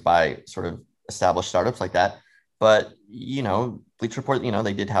companies buy sort of established startups like that. But Bleacher Report,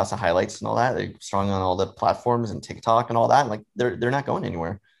 they did House of Highlights and all that. They're strong on all the platforms and TikTok and all that. Like they're not going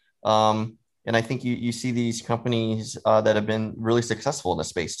anywhere. And I think you see these companies that have been really successful in the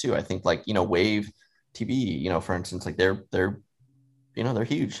space too. I think like Wave TV, for instance, like they're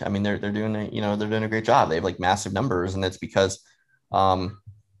huge. I mean, they're doing they're doing a great job. They have like massive numbers, and it's because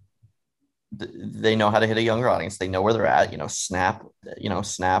they know how to hit a younger audience. They know where they're at. Snap,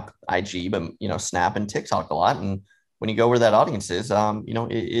 Snap, IG, but Snap and TikTok a lot. And when you go where that audience is,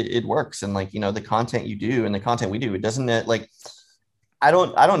 it works. And like the content you do and the content we do, it doesn't like I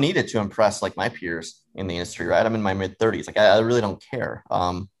don't need it to impress like my peers in the industry, right? I'm in my mid-30s. Like I really don't care.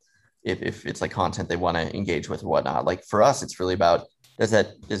 If it's like content they want to engage with or whatnot. Like for us, it's really about does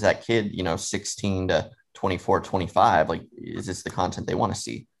that kid 16 to 24, 25, like is this the content they want to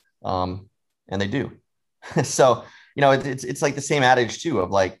see? And they do. So it's like the same adage too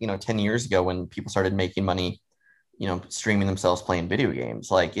of like 10 years ago when people started making money streaming themselves playing video games.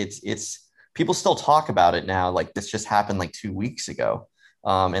 Like it's people still talk about it now like this just happened like 2 weeks ago.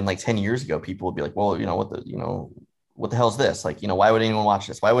 And like 10 years ago people would be like, well, what the hell is this? Like, why would anyone watch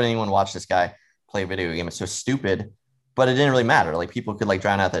this? Why would anyone watch this guy play a video game? It's so stupid. But it didn't really matter. Like people could like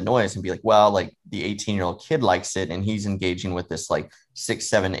drown out that noise and be like, well, like the 18-year-old kid likes it and he's engaging with this like 6,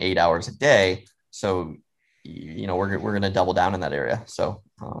 7, 8 hours a day. So, we're going to double down in that area. So,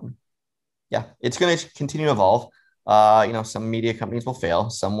 yeah, it's going to continue to evolve. Some media companies will fail,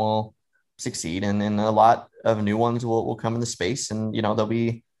 some will succeed, and then a lot of new ones will come in the space, and they'll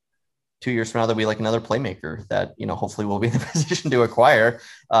be 2 years from now, there'll be like another Playmaker that hopefully we'll be in the position to acquire.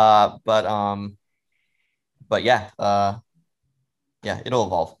 But yeah, it'll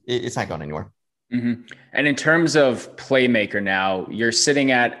evolve. It's not going anywhere. Mm-hmm. And in terms of Playmaker now, you're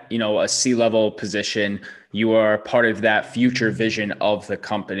sitting at, a C-level position. You are part of that future vision of the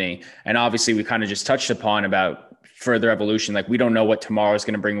company. And obviously we kind of just touched upon about further evolution. Like we don't know what tomorrow is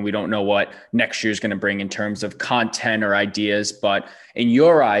going to bring. We don't know what next year is going to bring in terms of content or ideas. But in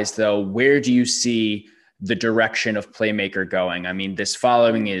your eyes, though, where do you see the direction of Playmaker going? I mean, this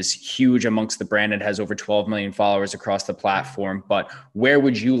following is huge amongst the brand. It has over 12 million followers across the platform. But where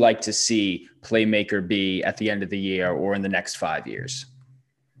would you like to see Playmaker be at the end of the year or in the next 5 years?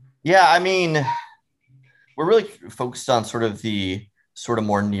 Yeah, I mean, we're really focused on sort of the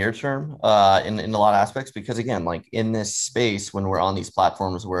more near term in a lot of aspects, because again, like in this space, when we're on these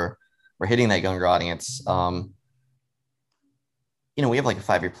platforms, we're hitting that younger audience. We have like a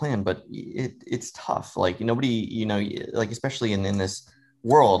 5-year plan, but it's tough. Like nobody, like especially in this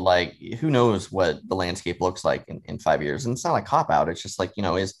world, like who knows what the landscape looks like in 5 years? And it's not a cop out. It's just like,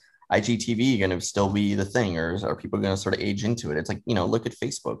 is IGTV going to still be the thing, or are people going to sort of age into it? It's like, look at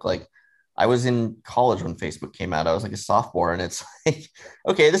Facebook. Like I was in college when Facebook came out. I was like a sophomore, and it's like,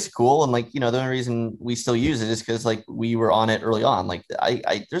 okay, this is cool. And like, the only reason we still use it is because like we were on it early on. Like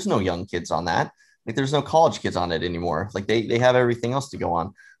there's no young kids on that. Like there's no college kids on it anymore. Like they have everything else to go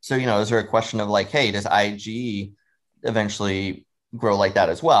on. So, is there a question of like, hey, does IG eventually grow like that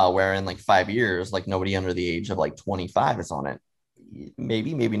as well? Where in like 5 years, like nobody under the age of like 25 is on it.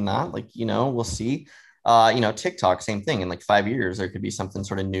 Maybe not. Like, we'll see. TikTok, same thing. In like 5 years, there could be something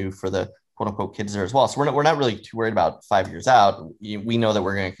sort of new for the quote unquote kids there as well. So we're not really too worried about 5 years out. We know that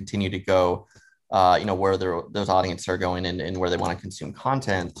we're going to continue to go, where those audiences are going and where they want to consume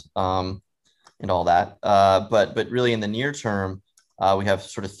content, and all that. But really in the near term, we have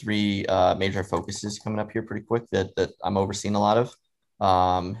sort of three major focuses coming up here pretty quick that I'm overseeing a lot of.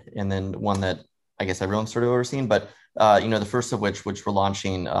 And then one that I guess everyone's sort of overseeing, but the first of which we're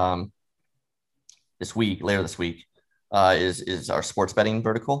launching later this week, is our sports betting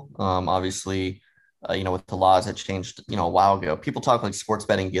vertical. Obviously, with the laws that changed, a while ago, people talk like sports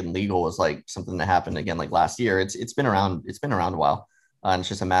betting getting legal was like something that happened again, like last year. It's been around a while, and it's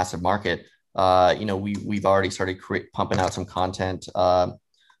just a massive market. We've already started pumping out some content on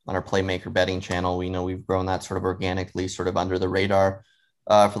our Playmaker betting channel. We know we've grown that sort of organically, sort of under the radar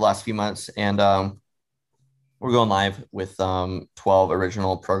for the last few months, and we're going live with 12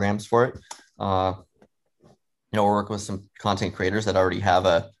 original programs for it. We're working with some content creators that already have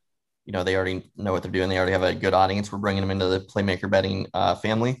they already know what they're doing. They already have a good audience. We're bringing them into the Playmaker betting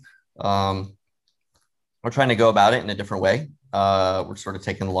family. We're trying to go about it in a different way. We're sort of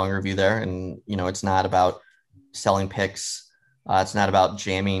taking the longer view there, and it's not about selling picks. It's not about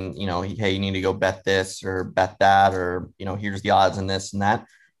jamming, hey, you need to go bet this or bet that, or here's the odds and this and that.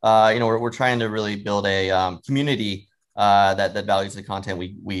 We're trying to really build a community that values the content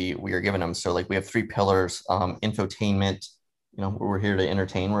we are giving them. So like we have three pillars: infotainment. We're here to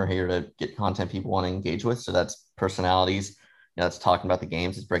entertain. We're here to get content people want to engage with. So that's personalities. That's talking about the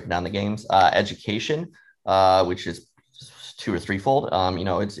games. It's breaking down the games. Education, which is two or threefold.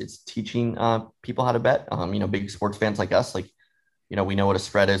 It's teaching people how to bet. Big sports fans like us, we know what a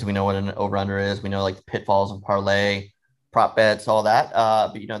spread is. We know what an over under is. We know like the pitfalls of parlay, prop bets, all that.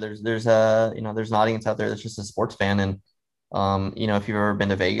 But there's an audience out there that's just a sports fan. And if you've ever been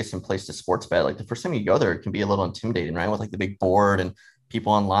to Vegas and placed a sports bet, like the first time you go there, it can be a little intimidating, right? With like the big board and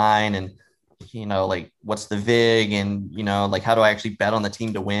people online and like what's the vig and like how do I actually bet on the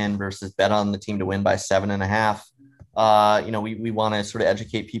team to win versus bet on the team to win by 7.5. We want to sort of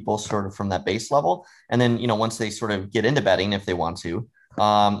educate people sort of from that base level. And then, once they sort of get into betting, if they want to, we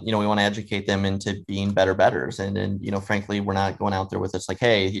want to educate them into being better bettors. And then, frankly, we're not going out there with this like,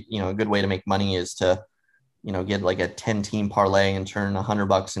 hey, a good way to make money is to, get like a 10 team parlay and turn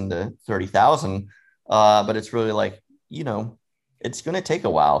 $100 into 30,000. But it's really like, it's going to take a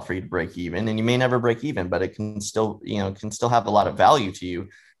while for you to break even, and you may never break even, but it can still, have a lot of value to you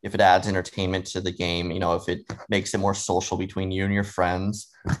if it adds entertainment to the game, if it makes it more social between you and your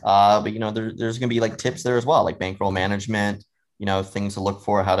friends. But there's going to be like tips there as well, like bankroll management, things to look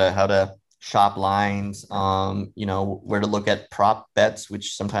for, how to shop lines, where to look at prop bets,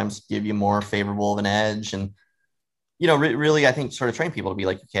 which sometimes give you more favorable of an edge. And, really, I think sort of train people to be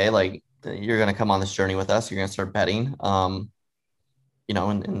like, okay, like you're going to come on this journey with us. You're going to start betting.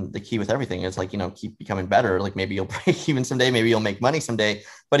 And the key with everything is like, keep becoming better. Like maybe you'll break even someday, maybe you'll make money someday.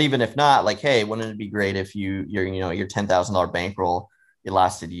 But even if not, like, hey, wouldn't it be great if your $10,000 bankroll, it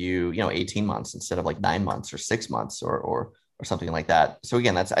lasted you, 18 months instead of like 9 months or 6 months or something like that. So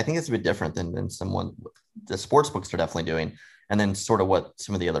again, I think it's a bit different than the sports books are definitely doing. And then sort of what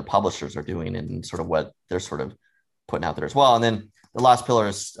some of the other publishers are doing and sort of what they're sort of putting out there as well. And then the last pillar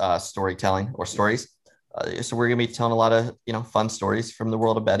is storytelling or stories. So we're going to be telling a lot of, fun stories from the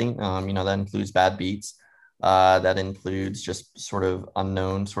world of betting. That includes bad beats. That includes just sort of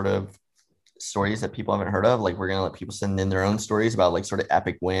unknown sort of stories that people haven't heard of. Like we're going to let people send in their own stories about like sort of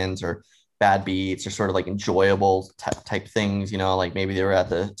epic wins or bad beats or sort of like enjoyable type things, like maybe they were at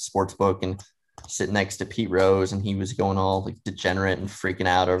the sports book and sitting next to Pete Rose and he was going all like degenerate and freaking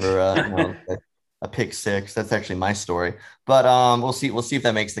out over a pick six. That's actually my story, but we'll see if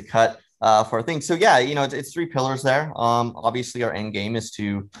that makes the cut for a thing. So yeah, it's three pillars there. Obviously our end game is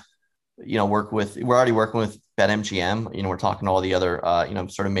to, we're already working with BetMGM. We're talking to all the other,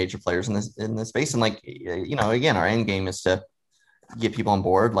 sort of major players in this space. And like, again, our end game is to get people on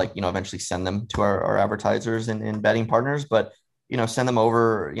board, like, eventually send them to our advertisers and betting partners, but, send them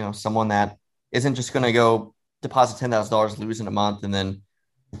over, someone that isn't just going to go deposit $10,000, lose in a month, and then,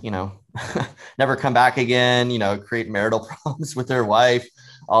 never come back again, create marital problems with their wife,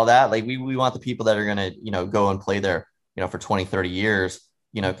 all that. Like we want the people that are going to, go and play there, for 20, 30 years,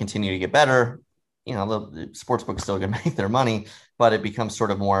 continue to get better. The sports book's still going to make their money, but it becomes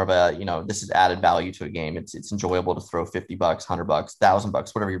sort of more of a, this is added value to a game. It's enjoyable to throw $50, $100,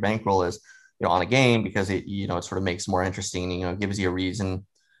 $1,000, whatever your bankroll is, on a game, because it, it sort of makes it more interesting, gives you a reason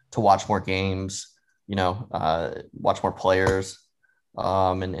to watch more games, watch more players,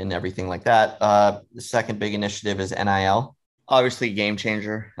 and everything like that. The second big initiative is NIL, obviously game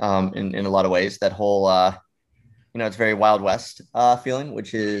changer, in a lot of ways. That whole, it's very Wild West feeling,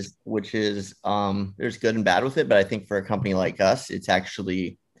 which is there's good and bad with it, but I think for a company like us, it's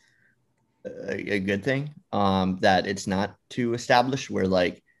actually a good thing that it's not too established where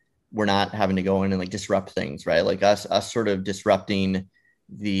like we're not having to go in and like disrupt things, right? Like us sort of disrupting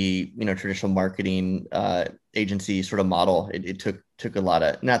the traditional marketing agency sort of model. It took a lot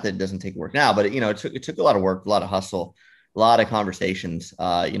of, not that it doesn't take work now, but it took a lot of work, a lot of hustle, a lot of conversations,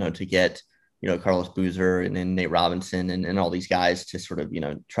 to get Carlos Boozer and then Nate Robinson and all these guys to sort of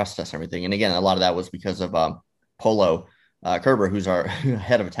trust us and everything. And again, a lot of that was because of Polo Kerber, who's our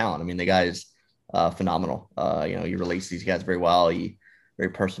head of talent. I mean, the guy is phenomenal. He relates to these guys very well. He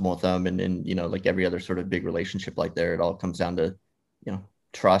very personal with them, and like every other sort of big relationship like there, it all comes down to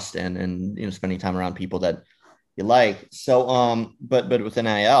trust and spending time around people that you like. So but with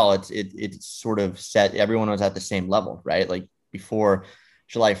NIL, it's sort of set. Everyone was at the same level, right? Like before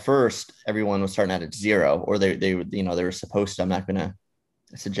July 1st, everyone was starting out at zero, or they were supposed to. I'm not going to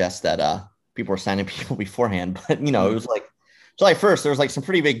suggest that people were signing people beforehand, but it was like July 1st, there was like some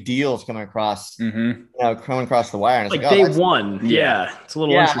pretty big deals coming across, coming across the wire. And it's like day one. Yeah. It's a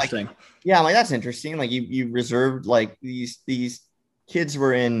little interesting. I'm like, that's interesting. Like you reserved like these kids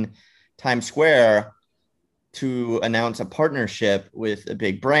were in Times Square to announce a partnership with a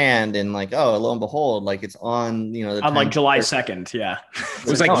big brand, and like, oh, lo and behold, like it's on, on like July 2nd. Yeah. It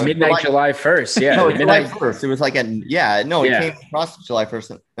was like midnight July 1st. Yeah. No, July 1st. It was like, it came across July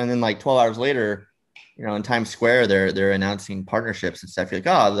 1st. And then like 12 hours later, in Times Square, they're announcing partnerships and stuff. You're like,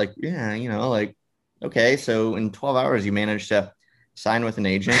 oh, like, yeah, like, okay. So in 12 hours, you managed to sign with an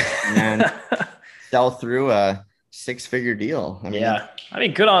agent and sell through a 6-figure deal. I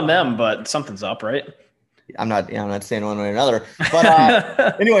mean, good on them, but something's up, right? I'm not saying one way or another,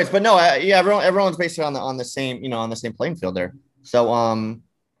 but anyways, but no, everyone's basically on the same, on the same playing field there. So,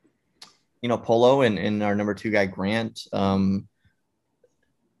 Polo and our number 2 guy, Grant,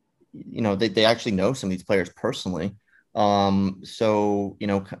 they actually know some of these players personally. So,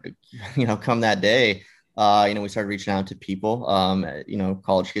 come that day, we started reaching out to people,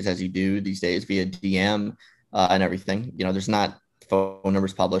 college kids, as you do these days via DM and everything. There's not phone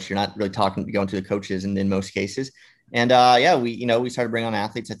numbers published. You're not really going to the coaches in most cases. And we started bringing on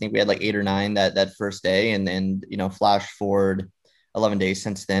athletes. I think we had like 8 or 9 that first day, and then flash forward 11 days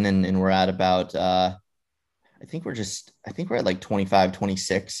since then, and we're at about I think we're at like 25,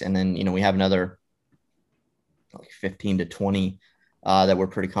 26, and then we have another like 15 to 20 that we're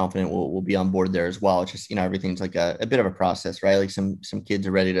pretty confident will be on board there as well. It's just everything's like a bit of a process, right? Like some kids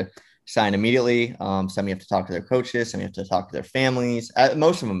are ready to sign immediately. Some you have to talk to their coaches, some you have to talk to their families.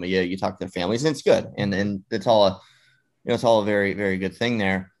 Most of them, you talk to their families, and it's good. And it's all it's all a very, very good thing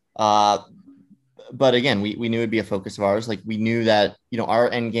there. But again, we knew it'd be a focus of ours. Like we knew that, our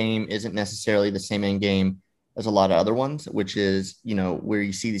end game isn't necessarily the same end game as a lot of other ones, which is, where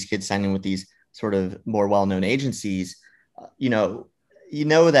you see these kids signing with these sort of more well-known agencies,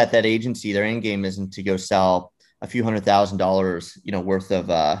 that agency, their end game isn't to go sell a few $100,000, worth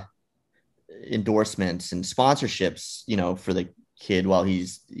of, endorsements and sponsorships, for the kid while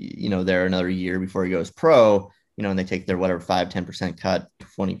he's, there another year before he goes pro, and they take their whatever 5-10% cut,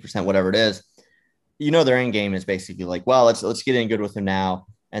 20%, whatever it is. Their end game is basically like, well, let's get in good with him now.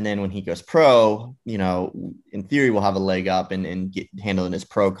 And then when he goes pro, in theory, we'll have a leg up and get handling his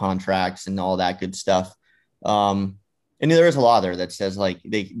pro contracts and all that good stuff. And there is a law there that says like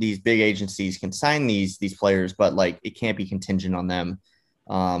these big agencies can sign these players, but like it can't be contingent on them,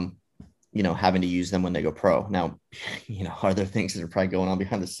 having to use them when they go pro. Now, are there things that are probably going on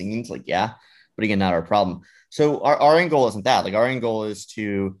behind the scenes? Like, yeah, but again, not our problem. So our end goal isn't that. Like our end goal is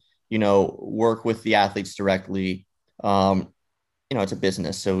to, work with the athletes directly. It's a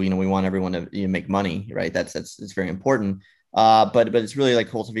business. So, we want everyone to make money, right? It's very important. But it's really like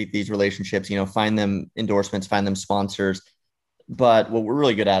cultivate these relationships, find them endorsements, find them sponsors. But what we're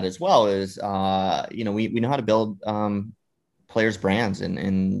really good at as well is, we know how to build players' brands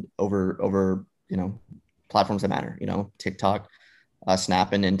and over platforms that matter, TikTok,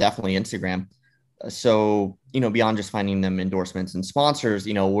 Snap, and definitely Instagram. So, beyond just finding them endorsements and sponsors,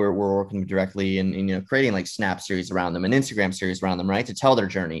 we're working directly and creating like Snap series around them and Instagram series around them, right? To tell their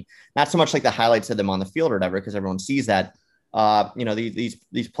journey, not so much like the highlights of them on the field or whatever, because everyone sees that.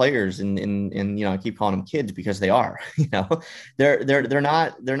 These players and I keep calling them kids because they are, they're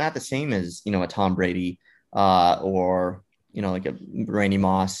not the same as, a Tom Brady or like a Randy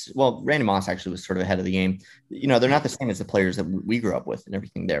Moss. Well, Randy Moss actually was sort of ahead of the game. They're not the same as the players that we grew up with and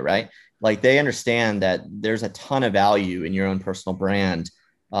everything there, right? Like they understand that there's a ton of value in your own personal brand,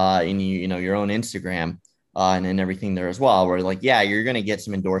 in your own Instagram, and everything there as well. Where like, yeah, you're going to get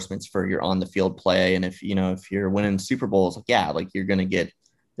some endorsements for your on the field play. And if you're winning Super Bowls, like, yeah, like you're going to get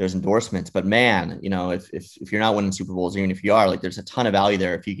those endorsements. But man, if you're not winning Super Bowls, even if you are, like, there's a ton of value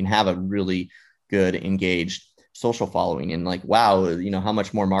there if you can have a really good, engaged social following. And like, wow, how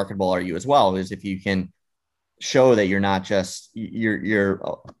much more marketable are you as well, is if you can show that you're not just you're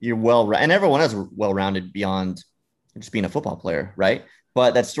well, and everyone is well rounded beyond just being a football player, right?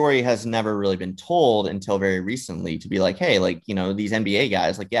 But that story has never really been told until very recently, to be like, hey, like, these NBA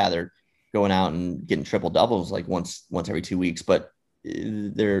guys, like, yeah, they're going out and getting triple doubles like once every 2 weeks, but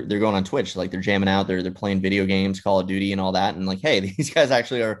they're going on Twitch, like they're jamming out, they're playing video games, Call of Duty and all that. And like, hey, these guys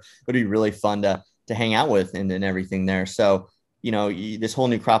actually would be really fun to hang out with and everything there. So, this whole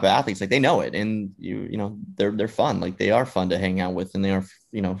new crop of athletes, like, they know it, and they're fun. Like, they are fun to hang out with, and they are,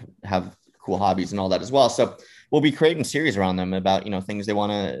 have cool hobbies and all that as well. So we'll be creating series around them about, things they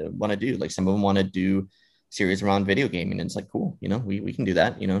want to do. Like, some of them want to do series around video gaming, and it's like, cool, we can do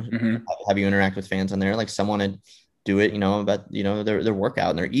that, have you interact with fans on there. Like, some want to do it, about, their workout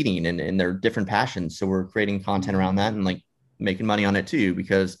and their eating and their different passions. So we're creating content around that and like making money on it too,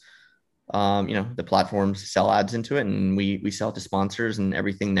 because the platforms sell ads into it, and we sell it to sponsors and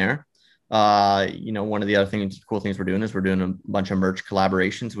everything there. One of the other cool things we're doing is we're doing a bunch of merch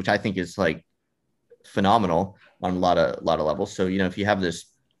collaborations, which I think is like phenomenal on a lot of levels. So, if you have this,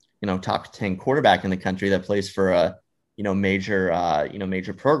 top 10 quarterback in the country that plays for a,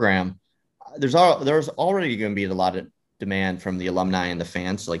 major program, there's already going to be a lot of demand from the alumni and the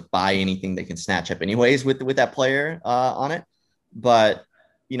fans to like buy anything they can snatch up anyways with that player on it. But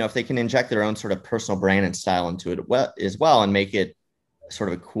if they can inject their own sort of personal brand and style into it as well, and make it sort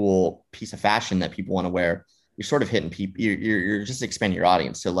of a cool piece of fashion that people want to wear, you're sort of hitting people. You're just expanding your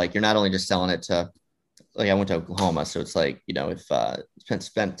audience. So like, you're not only just selling it to, like, I went to Oklahoma, so it's like, if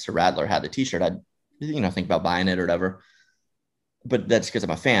Spencer Rattler had the T-shirt, I'd think about buying it or whatever. But that's because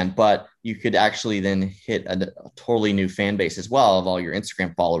I'm a fan. But you could actually then hit a totally new fan base as well of all your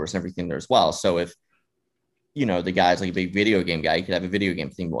Instagram followers and everything there as well. So if the guy's like a big video game guy, you could have a video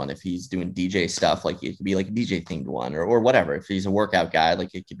game themed one. If he's doing DJ stuff, like, it could be like a DJ themed one or whatever. If he's a workout guy,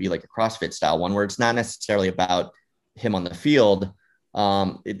 like, it could be like a CrossFit style one, where it's not necessarily about him on the field.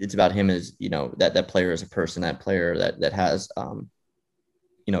 It's about him as, that player as a person, that player that has,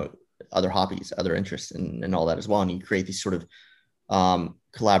 other hobbies, other interests and all that as well. And you create these sort of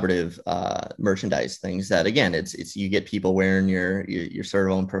collaborative merchandise things that, again, it's you get people wearing your sort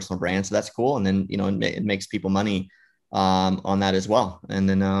of own personal brand. So that's cool. And then, it makes people money on that as well. And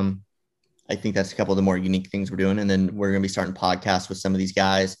then I think that's a couple of the more unique things we're doing. And then we're going to be starting podcasts with some of these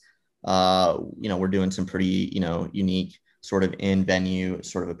guys. We're doing some pretty, unique sort of in venue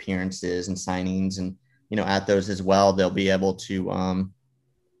sort of appearances and signings. And, at those as well, they'll be able to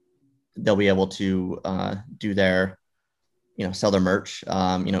do their, sell their merch,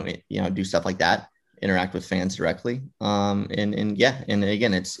 do stuff like that, interact with fans directly. And yeah. And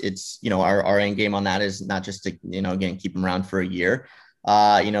again, it's, our end game on that is not just to, again, keep them around for a year.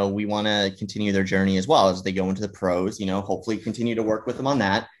 We want to continue their journey as well as they go into the pros, hopefully continue to work with them on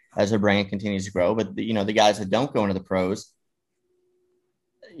that as their brand continues to grow. But the guys that don't go into the pros,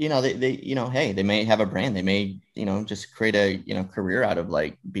 hey, they may have a brand. They may, just create a, career out of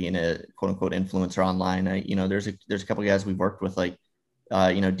like being a quote unquote influencer online. There's a couple of guys we've worked with, like,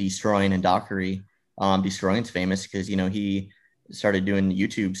 Destroying and Dockery. Destroying's famous because, he started doing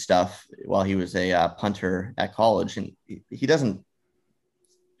YouTube stuff while he was a punter at college, and he doesn't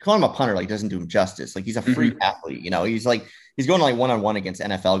call him a punter, like, doesn't do him justice. Like, he's a freak athlete, he's going like one-on-one against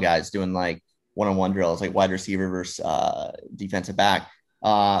NFL guys doing like one-on-one drills, like wide receiver versus defensive back.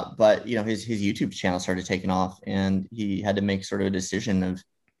 But his YouTube channel started taking off, and he had to make sort of a decision of,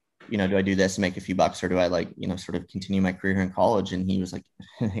 do I do this and make a few bucks, or do I like, sort of continue my career here in college? And he was like,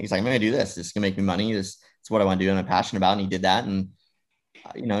 I'm going to do this. This is going to make me money. This is what I want to do, and I'm passionate about. And he did that. And,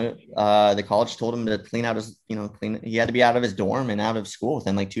 the college told him to clean out his, he had to be out of his dorm and out of school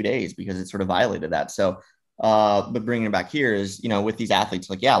within like 2 days because it sort of violated that. So, but bringing it back here is, with these athletes,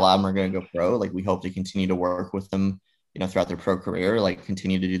 like, yeah, a lot of them are going to go pro. Like, we hope to continue to work with them, throughout their pro career, like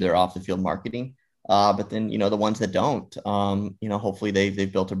continue to do their off the field marketing. But then, the ones that don't, hopefully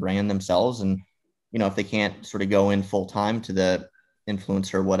they've built a brand themselves. And, if they can't sort of go in full time to the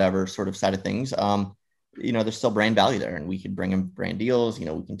influencer, whatever sort of side of things, there's still brand value there, and we could bring them brand deals. We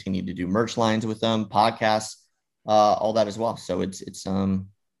continue to do merch lines with them, podcasts, all that as well. So it's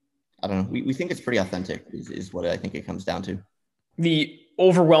I don't know. We think it's pretty authentic is what I think it comes down to. The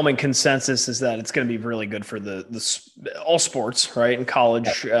overwhelming consensus is that it's going to be really good for the all sports, right? In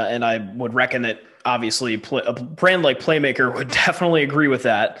college. And I would reckon that obviously a brand like Playmaker would definitely agree with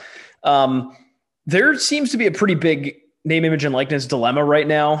that. There seems to be a pretty big name, image, and likeness dilemma right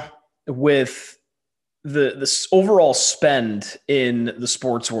now with the overall spend in the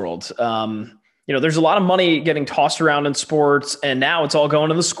sports world. There's a lot of money getting tossed around in sports, and now it's all going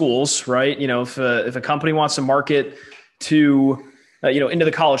to the schools, right? If a company wants to market to into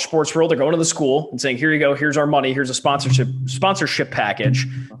the college sports world, they're going to the school and saying, here you go, here's our money, here's a sponsorship package.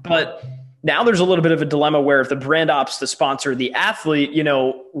 But now there's a little bit of a dilemma where if the brand opts to sponsor the athlete,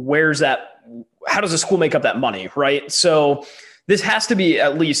 where's that? How does the school make up that money, right? So this has to be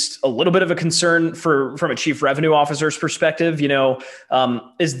at least a little bit of a concern from a chief revenue officer's perspective.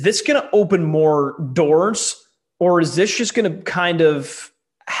 Is this going to open more doors, or is this just going to kind of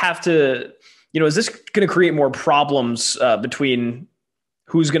have to, is this going to create more problems between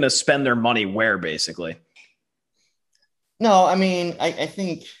who's going to spend their money where, basically? No, I mean, I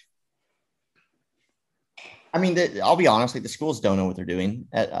think, I'll be honest, like the schools don't know what they're doing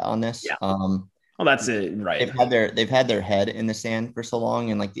on this. Yeah. Well, that's it, right? They've had their head in the sand for so long,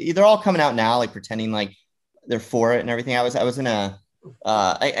 and like they're all coming out now, like pretending like they're for it and everything. I was in a,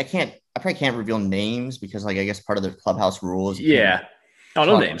 I probably can't reveal names because like I guess part of the clubhouse rules. Yeah. Oh,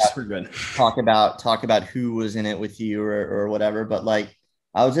 no names. We're good. Talk about who was in it with you or whatever. But like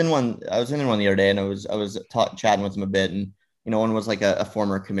I was in one the other day, and I was chatting with them a bit, and one was like a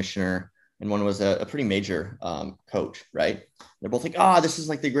former commissioner, and one was a pretty major coach, right? They're both like, this is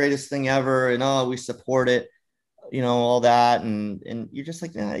like the greatest thing ever. And, we support it, all that. And you're just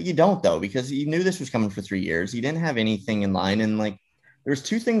like, nah, you don't though, because you knew this was coming for 3 years. You didn't have anything in line. And like, there's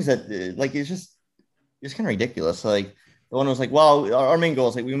two things that like, it's kind of ridiculous. Like the one was like, well, our main goal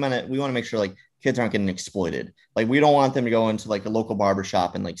is like, we want to make sure like kids aren't getting exploited. Like, we don't want them to go into like a local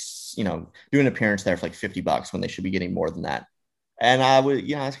barbershop and like, do an appearance there for like $50 when they should be getting more than that. And I was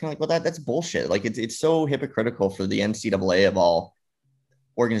kind of like, well, that's bullshit. Like it's so hypocritical for the NCAA of all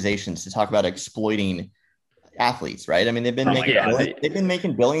organizations to talk about exploiting athletes, right? I mean, they've been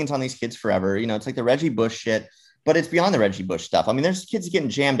making billions on these kids forever. It's like the Reggie Bush shit, but it's beyond the Reggie Bush stuff. I mean, there's kids getting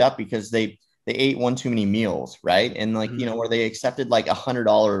jammed up because they ate one too many meals, right? And like, where they accepted like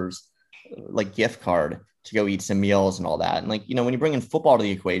 $100 like gift card to go eat some meals and all that. And like, when you bring in football to the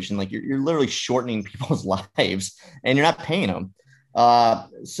equation, like you're literally shortening people's lives and you're not paying them.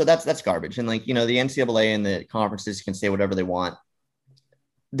 So that's garbage. And like, the NCAA and the conferences can say whatever they want.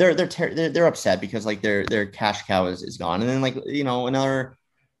 They're upset because like their cash cow is gone. And then like, another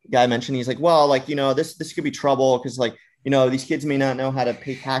guy mentioned, he's like, well, like, this could be trouble because like, these kids may not know how to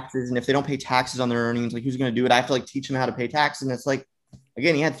pay taxes. And if they don't pay taxes on their earnings, like who's going to do it? I have to like teach them how to pay taxes. And it's like,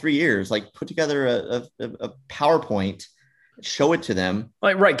 again, he had 3 years, like put together a PowerPoint, show it to them.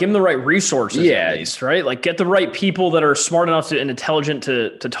 Like, right. Give them the right resources, at least, right? Like get the right people that are smart enough and intelligent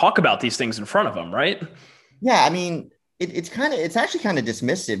to talk about these things in front of them, right? Yeah. I mean, it's actually kind of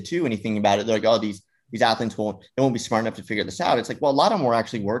dismissive too when you think about it. They're like, these athletes won't be smart enough to figure this out. It's like, well, a lot of them were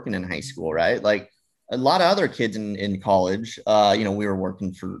actually working in high school, right? Like a lot of other kids in college, we were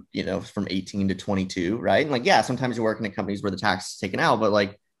working for, from 18 to 22, right? And like, yeah, sometimes you're working at companies where the tax is taken out, but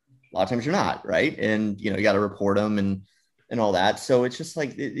like a lot of times you're not, right? And, you got to report them and all that. So it's just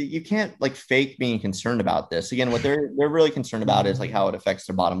like, you can't like fake being concerned about this. Again, what they're really concerned about is like how it affects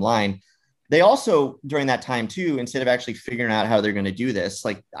their bottom line. They also, during that time too, instead of actually figuring out how they're going to do this,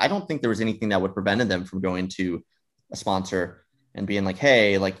 like, I don't think there was anything that would prevent them from going to a sponsor and being like,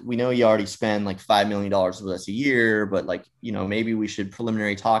 hey, like, we know you already spend like $5 million with us a year, but like, maybe we should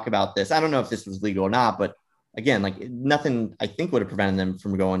preliminary talk about this. I don't know if this was legal or not, but again, like nothing I think would have prevented them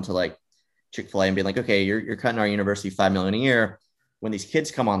from going to like Chick-fil-A and being like, okay, you're cutting our university $5 million a year. When these kids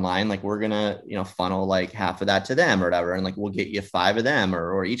come online, like we're going to, funnel like half of that to them or whatever. And like, we'll get you 5 of them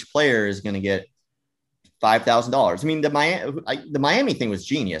or each player is going to get $5,000. I mean, the Miami thing was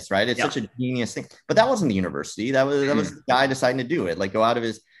genius, right? It's such a genius thing, but that wasn't the university. That was the guy deciding to do it, like go out of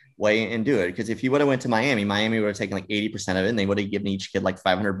his way and do it. Because if he would have went to Miami would have taken like 80% of it and they would have given each kid like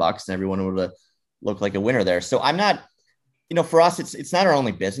 $500 and everyone would have looked like a winner there. So I'm not, for us, it's not our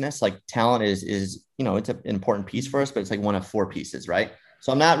only business. Like talent is, it's an important piece for us, but it's like one of 4 pieces, right?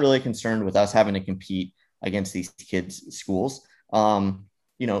 So I'm not really concerned with us having to compete against these kids' schools.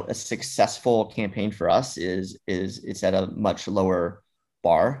 A successful campaign for us is it's at a much lower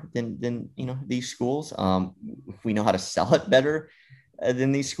bar than these schools. We know how to sell it better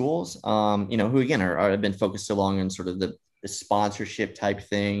than these schools, who again have been focused so long on sort of the sponsorship type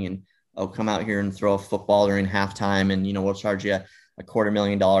thing and, come out here and throw a football during halftime and, we'll charge you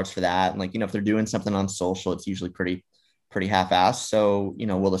 $250,000 for that. And like, if they're doing something on social, it's usually pretty half-assed. So,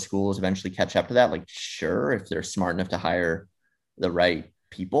 will the schools eventually catch up to that? Like, sure, if they're smart enough to hire the right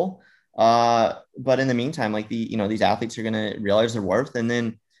people. But in the meantime, like these athletes are going to realize their worth. And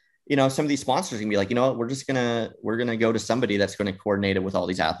then, some of these sponsors can be like, you know what, we're gonna go to somebody that's going to coordinate it with all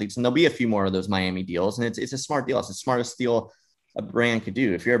these athletes, and there'll be a few more of those Miami deals, and it's a smart deal. It's the smartest deal a brand could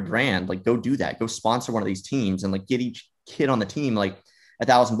do. If you're a brand, like, go do that. Go sponsor one of these teams and like get each kid on the team like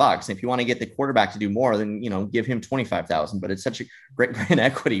 $1,000. And if you want to get the quarterback to do more, then give him 25,000. But it's such a great brand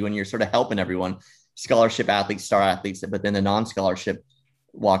equity when you're sort of helping everyone, scholarship athletes, star athletes, but then the non-scholarship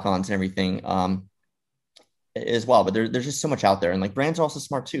walk-ons and everything. As well. But there's just so much out there, and like brands are also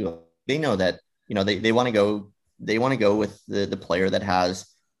smart too. They know that they want to go with the player that has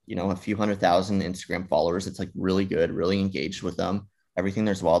a few 100,000 Instagram followers. It's like really good, really engaged with them. Everything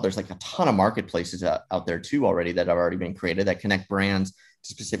there's like a ton of marketplaces out there too already that have already been created that connect brands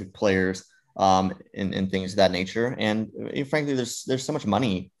to specific players, and things of that nature. And frankly, there's so much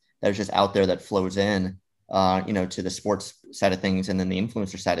money that is just out there that flows in, to the sports side of things and then the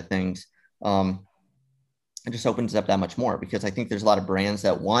influencer side of things. It just opens up that much more, because I think there's a lot of brands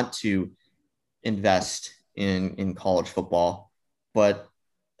that want to invest in college football, but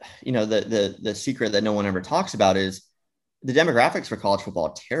the secret that no one ever talks about is the demographics for college football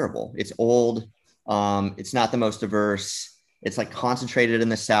are terrible. It's old. It's not the most diverse. It's like concentrated in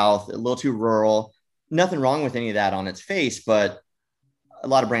the South, a little too rural. Nothing wrong with any of that on its face, but a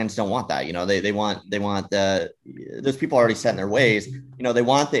lot of brands don't want that. They want those people already set in their ways. They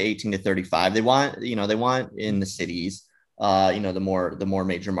want the 18 to 35. They want in the cities, the more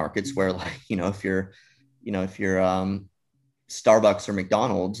major markets where, like, if you're Starbucks or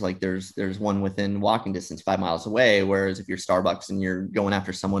McDonald's, like there's one within walking distance 5 miles away. Whereas if you're Starbucks and you're going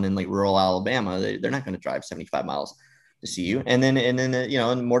after someone in like rural Alabama, they're not going to drive 75 miles to see you. And then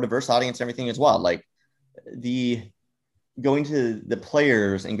a more diverse audience and everything as well. Like going to the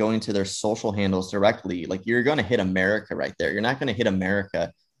players and going to their social handles directly, like you're going to hit America right there. You're not going to hit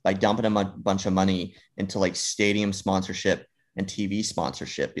America by dumping a bunch of money into like stadium sponsorship and TV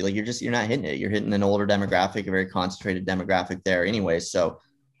sponsorship. Like you're not hitting it. You're hitting an older demographic, a very concentrated demographic there anyway. So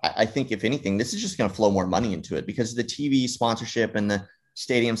I think if anything, this is just going to flow more money into it, because the TV sponsorship and the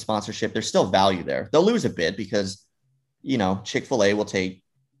stadium sponsorship, there's still value there. They'll lose a bit because, Chick-fil-A will take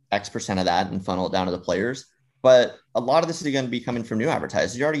X% of that and funnel it down to the players. But a lot of this is going to be coming from new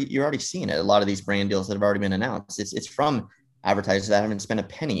advertisers. You're already seeing it. A lot of these brand deals that have already been announced, it's from advertisers that haven't spent a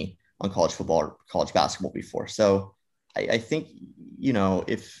penny on college football or college basketball before. So I think,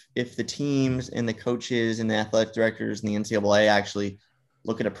 if the teams and the coaches and the athletic directors and the NCAA actually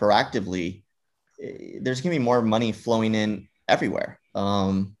look at it proactively, there's going to be more money flowing in everywhere,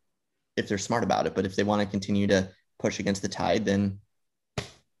 if they're smart about it. But if they want to continue to push against the tide, then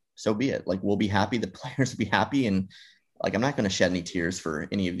so be it. Like, we'll be happy. The players will be happy. And like, I'm not going to shed any tears for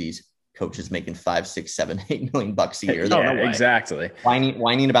any of these coaches making $5, $6, $7, $8 million a year. Yeah, exactly.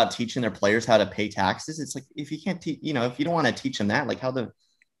 Whining about teaching their players how to pay taxes. It's like, if you can't teach, if you don't want to teach them that, like how the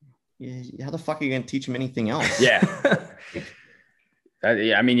fuck are you going to teach them anything else? Yeah.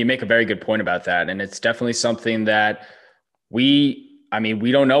 I mean, you make a very good point about that. And it's definitely something that we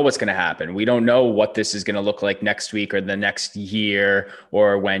don't know what's going to happen. We don't know what this is going to look like next week or the next year,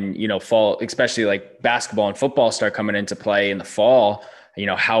 or when, fall, especially like basketball and football start coming into play in the fall,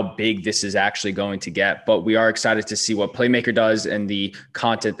 how big this is actually going to get. But we are excited to see what Playmaker does and the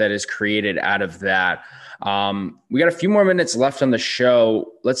content that is created out of that. We got a few more minutes left on the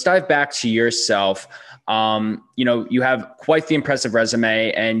show. Let's dive back to yourself. You have quite the impressive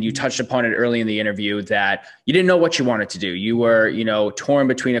resume, and you touched upon it early in the interview that you didn't know what you wanted to do. You were, torn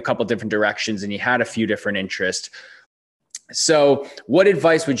between a couple different directions, and you had a few different interests. So what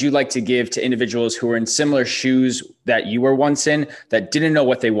advice would you like to give to individuals who are in similar shoes that you were once in, that didn't know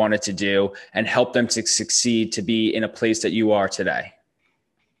what they wanted to do, and help them to succeed to be in a place that you are today?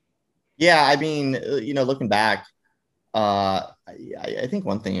 Yeah. I mean, looking back, I think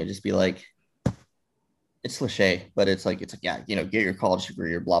one thing would just be like, it's cliche, but it's like, yeah, get your college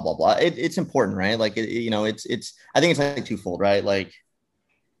degree or blah, blah, blah. It's important, right? Like, I think it's like twofold, right? Like,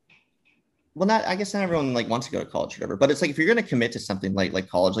 well, I guess not everyone like wants to go to college or whatever, but it's like, if you're going to commit to something like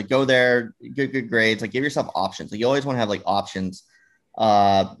college, like go there, good grades, like give yourself options. Like, you always want to have like options,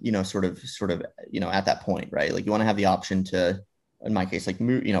 sort of, at that point, right? Like, you want to have the option to, in my case, like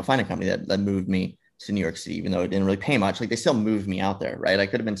move, find a company that moved me to New York City, even though it didn't really pay much. Like, they still moved me out there, right? I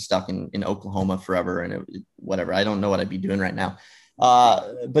could have been stuck in Oklahoma forever and whatever. I don't know what I'd be doing right now.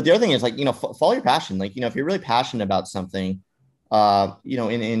 But the other thing is like, follow your passion. Like, if you're really passionate about something,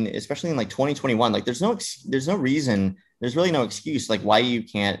 in especially in like 2021, like there's no reason, there's really no excuse like why you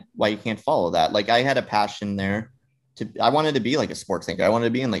can't follow that. Like, I had a passion there I wanted to be like a sports anchor. I wanted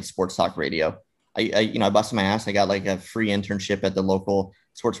to be in like sports talk radio. I busted my ass. I got like a free internship at the local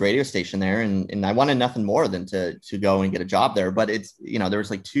sports radio station there. And I wanted nothing more than to go and get a job there. But it's, there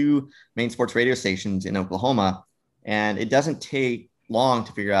was like 2 main sports radio stations in Oklahoma, and it doesn't take long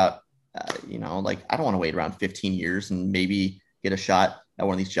to figure out, like, I don't want to wait around 15 years and maybe get a shot at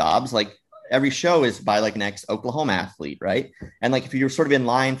one of these jobs. Like, every show is by like an ex-Oklahoma athlete, right? And like, if you're sort of in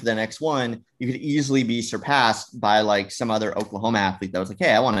line for the next one, you could easily be surpassed by like some other Oklahoma athlete that was like,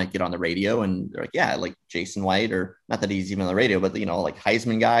 hey, I want to get on the radio. And they're like, yeah, like Jason White, or not that he's even on the radio, but like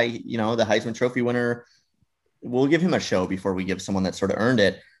Heisman guy, the Heisman Trophy winner, we'll give him a show before we give someone that sort of earned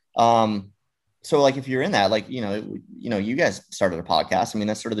it. So like, if you're in that, like, you guys started a podcast. I mean,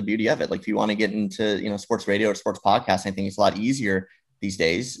 that's sort of the beauty of it. Like, if you want to get into, sports radio or sports podcast, I think it's a lot easier these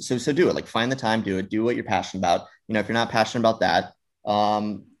days. So do it, like, find the time, do it, do what you're passionate about. If you're not passionate about that,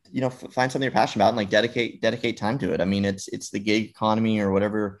 find something you're passionate about and like dedicate time to it. I mean, it's the gig economy or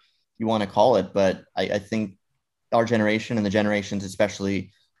whatever you want to call it. But I think our generation and the generations,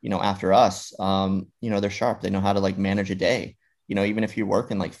 especially, after us, they're sharp. They know how to like manage a day. Even if you're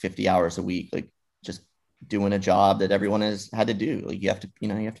working like 50 hours a week, like just doing a job that everyone has had to do. Like, you have to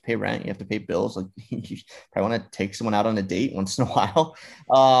pay rent, you have to pay bills. Like, you probably want to take someone out on a date once in a while.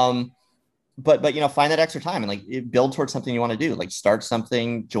 But find that extra time and like build towards something you want to do. Like, start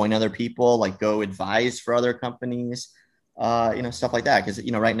something, join other people, like go advise for other companies, stuff like that. Cause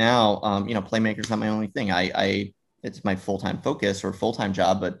right now, Playmaker is not my only thing. It's my full-time focus or full-time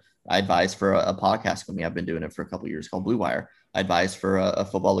job, but I advise for a podcast company. I've been doing it for a couple of years called Blue Wire. I advise for a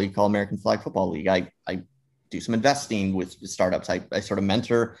football league called American Flag Football League. I do some investing with startups. I sort of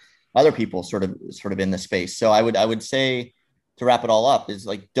mentor other people sort of in the space. So I would say, to wrap it all up, is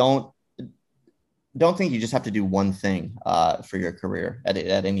like, don't think you just have to do one thing for your career at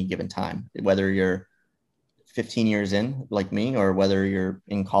any given time, whether you're 15 years in like me, or whether you're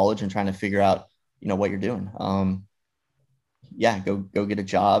in college and trying to figure out, what you're doing. Go get a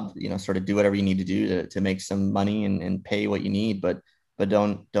job, sort of do whatever you need to do to make some money and pay what you need, but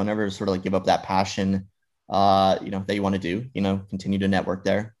don't ever sort of like give up that passion, that you want to do, continue to network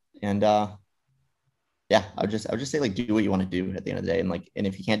there. And, I would just say, like, do what you want to do at the end of the day. And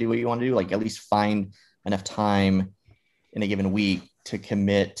if you can't do what you want to do, like, at least find enough time in a given week to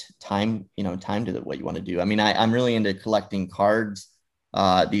commit time to what you want to do. I mean, I'm really into collecting cards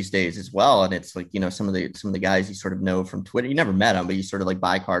these days as well. And it's like, some of the guys you sort of know from Twitter, you never met them, but you sort of like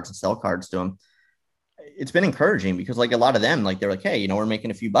buy cards and sell cards to them. It's been encouraging because like a lot of them, like, they're like, hey, we're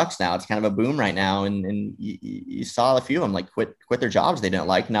making a few bucks now. It's kind of a boom right now. And you saw a few of them like quit their jobs they didn't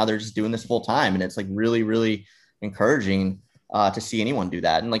like. Now they're just doing this full time. And it's like really, really encouraging to see anyone do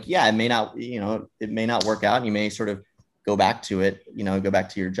that. And like, yeah, it may not work out. And you may sort of go back to it, go back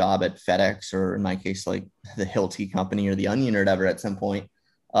to your job at FedEx, or in my case, like the Hill Tea Company or the Onion or whatever at some point.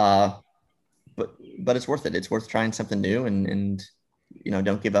 But it's worth it. It's worth trying something new, and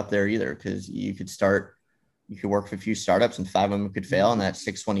don't give up there either. Cause you could work for a few startups and 5 of them could fail. And that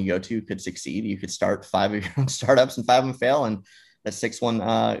 6th one you go to could succeed. You could start 5 of your own startups and 5 of them fail. And that 6th one,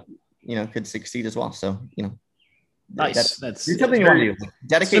 could succeed as well. So, nice. That's do something you want to do.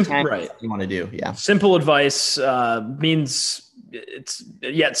 Dedicate time to what you want to do. Yeah. Simple advice means it's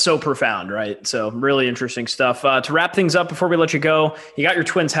yet so profound, right? So really interesting stuff. To wrap things up before we let you go, you got your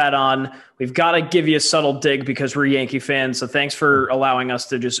Twins hat on. We've got to give you a subtle dig because we're Yankee fans. So thanks for allowing us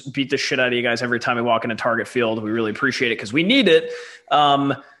to just beat the shit out of you guys every time we walk into Target Field. We really appreciate it because we need it.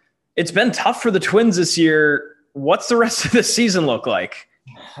 It's been tough for the Twins this year. What's the rest of the season look like?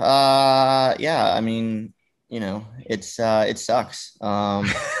 I mean, it sucks. Oh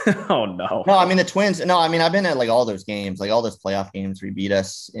no. No, I mean the Twins. No, I mean I've been at like all those games, like all those playoff games where we beat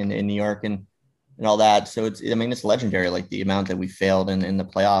us in New York and all that. So it's legendary, like the amount that we failed in the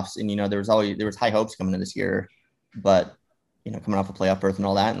playoffs. And there was high hopes coming into this year, but coming off a playoff berth and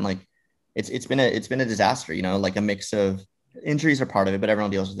all that, and like it's been a disaster. Like a mix of injuries are part of it, but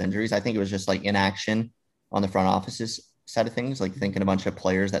everyone deals with injuries. I think it was just like inaction on the front office's side of things, like thinking a bunch of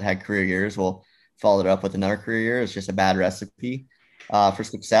players that had career years will followed up with another career year. It's just a bad recipe for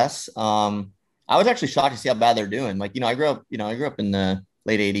success. I was actually shocked to see how bad they're doing. Like, I grew up in the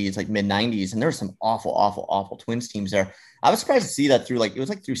late 80s, like mid 90s, and there were some awful Twins teams there. I was surprised to see that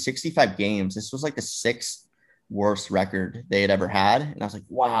through 65 games. This was like the 6th worst record they had ever had. And I was like,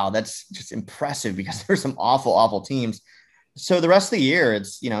 wow, that's just impressive because there's some awful teams. So the rest of the year,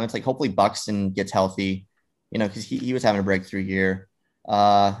 it's like hopefully Buxton gets healthy, because he was having a breakthrough year.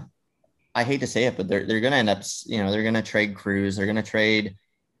 I hate to say it, but they're going to end up, they're going to trade Cruz. They're going to trade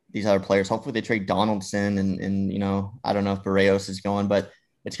these other players. Hopefully they trade Donaldson and I don't know if Barrios is going, but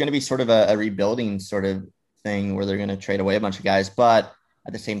it's going to be sort of a rebuilding sort of thing where they're going to trade away a bunch of guys. But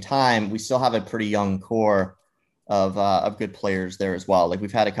at the same time, we still have a pretty young core of good players there as well. Like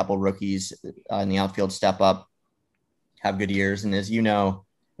we've had a couple rookies in the outfield step up, have good years. And as you know,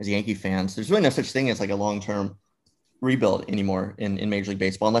 as Yankee fans, there's really no such thing as like a long-term rebuild anymore in Major League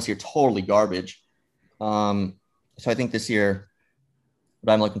Baseball, unless you're totally garbage. So I think this year,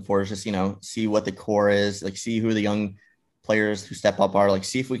 what I'm looking for is just, see what the core is, like see who the young players who step up are, like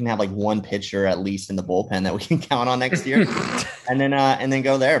see if we can have like one pitcher at least in the bullpen that we can count on next year and then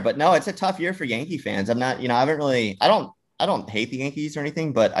go there. But no, it's a tough year for Yankee fans. I'm not, I don't hate the Yankees or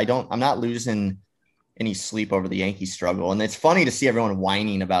anything, but I'm not losing any sleep over the Yankees struggle. And it's funny to see everyone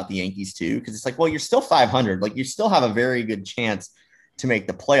whining about the Yankees too, because it's like, well, you're still 500. Like you still have a very good chance to make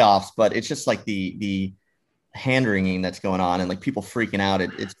the playoffs, but it's just like the hand wringing that's going on and like people freaking out.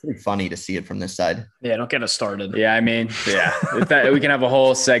 It's pretty funny to see it from this side. Yeah, don't get us started. Yeah, I mean, we can have a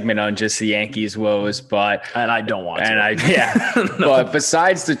whole segment on just the Yankees woes, and I don't want to. No. But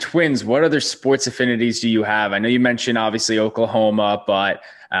besides the Twins, what other sports affinities do you have? I know you mentioned obviously Oklahoma, but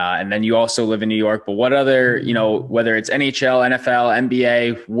and then you also live in New York. But what other, whether it's NHL, NFL,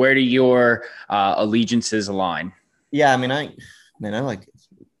 NBA, where do your allegiances align? Yeah, I mean, I like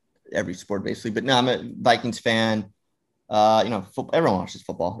every sport basically, but no, I'm a Vikings fan. Everyone watches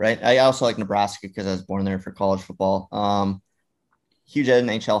football, right? I also like Nebraska because I was born there for college football. Huge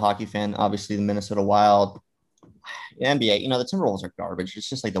NHL hockey fan, obviously the Minnesota Wild. NBA, the Timberwolves are garbage. It's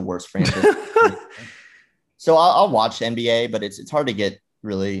just like the worst franchise. So I'll watch NBA, but it's hard to get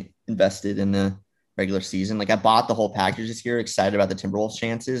really invested in the regular season. Like I bought the whole package this year, excited about the Timberwolves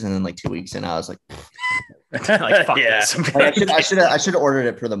chances, and then like 2 weeks in, I was like, fuck this. I should have ordered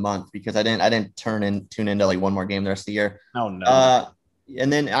it for the month because I didn't tune into like one more game the rest of the year. Oh no.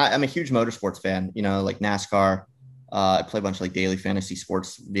 And then I'm a huge motorsports fan, like NASCAR. I play a bunch of like daily fantasy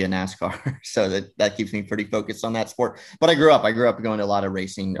sports via NASCAR. So that keeps me pretty focused on that sport. But I grew up going to a lot of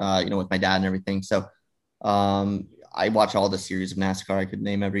racing, with my dad and everything. So I watch all the series of NASCAR. I could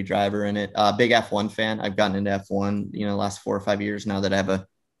name every driver in it. Big F1 fan. I've gotten into F1, the last 4 or 5 years now that I have a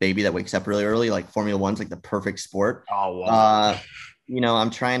baby that wakes up really early. Like Formula One's like the perfect sport. Oh, wow. I'm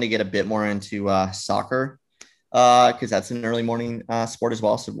trying to get a bit more into soccer because that's an early morning sport as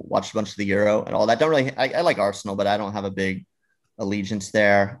well. So watched a bunch of the Euro and all that. I like Arsenal, but I don't have a big allegiance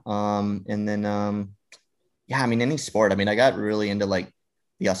there. And then, any sport. I got really into like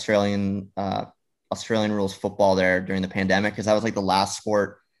the Australian rules football there during the pandemic because that was like the last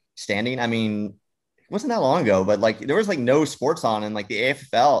sport standing. It wasn't that long ago, but like there was like no sports on, and like the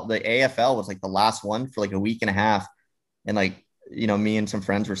AFL was like the last one for like a week and a half, and like me and some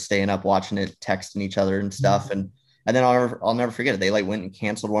friends were staying up watching it, texting each other and stuff, and then I'll never forget it. They like went and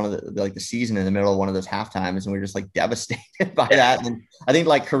canceled one of the season in the middle of one of those half times, and we were just like devastated by that. And I think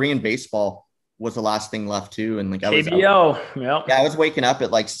like Korean baseball was the last thing left too, and like I was waking up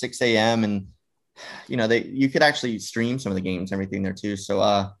at like 6 a.m. and you could actually stream some of the games and everything there too. So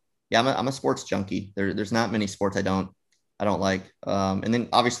I'm a sports junkie. There's not many sports I don't like. And then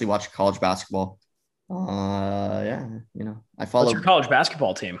obviously watch college basketball. I follow. What's your college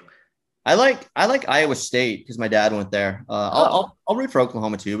basketball team? I like Iowa State because my dad went there. I'll root for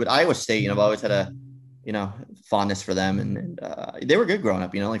Oklahoma too, but Iowa State, I've always had a fondness for them, and they were good growing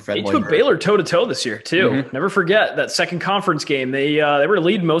up. Like Fred. They took Baylor toe to toe this year too. Mm-hmm. Never forget that second conference game. They were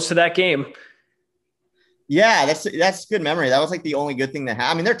leading most of that game. Yeah, that's good memory. That was like the only good thing that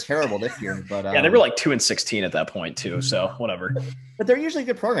happened. They're terrible this year, but they were like 2-16 at that point too. So whatever. But they're usually a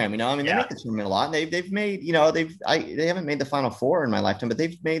good program, They make the tournament a lot. And they've made, they haven't made the Final Four in my lifetime, but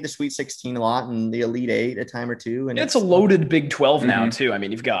they've made the Sweet 16 a lot and the Elite Eight a time or two. And it's a loaded Big 12 now too.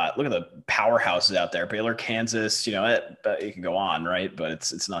 You've got look at the powerhouses out there: Baylor, Kansas. You can go on, right? But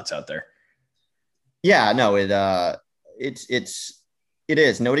it's nuts out there. Yeah, no, it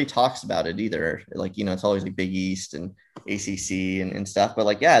is. Nobody talks about it either. Like, it's always like Big East and ACC and stuff. But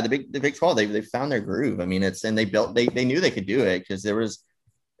like, the Big 12, they found their groove. And they knew they could do it because there was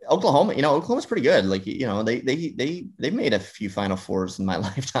Oklahoma. Oklahoma's pretty good. Like, they've made a few Final Fours in my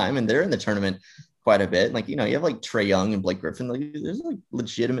lifetime, and they're in the tournament quite a bit. Like, you have like Trae Young and Blake Griffin. Like, there's like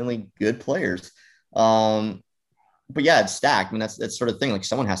legitimately good players. But yeah, it's stacked. That's sort of thing. Like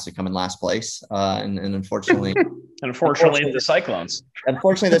someone has to come in last place, and unfortunately, the Cyclones.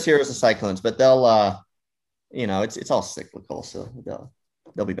 Unfortunately, this year was the Cyclones, but they'll, it's all cyclical, so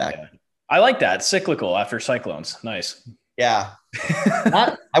they'll be back. Yeah. I like that, cyclical after Cyclones. Nice. Yeah.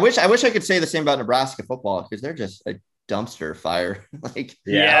 I wish I could say the same about Nebraska football because they're just a dumpster fire.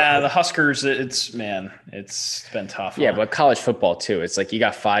 The Huskers. It's been tough. Yeah, but college football too. It's like you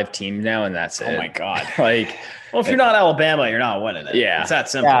got 5 teams now, and that's it. Oh my god! Well, if you're not Alabama, you're not winning it. Yeah, it's that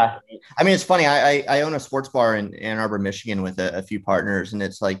simple. Yeah. It's funny. I own a sports bar in Ann Arbor, Michigan, with a few partners, and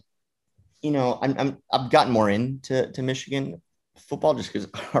it's like I've gotten more into Michigan football just because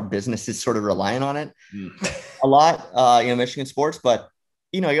our business is sort of relying on it a lot. Michigan sports, but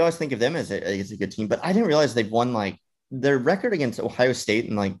you always think of them as a good team. But I didn't realize they've won like their record against Ohio State,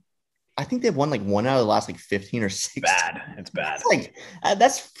 and like I think they've won like one out of the last like 15 or 16. It's bad. It's like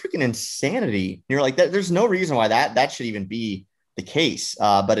that's freaking insanity. You're like there's no reason why that should even be the case,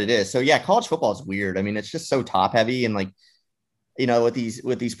 but it is. So yeah, college football is weird. I mean, it's just so top heavy, and like what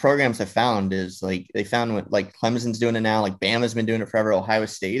these programs have found is like they found what like Clemson's doing it now, like Bama's been doing it forever, Ohio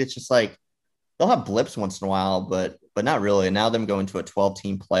State. It's just like they'll have blips once in a while, but not really. And now them going to a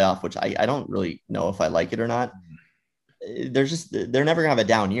 12-team playoff, which I don't really know if I like it or not. They're never gonna have a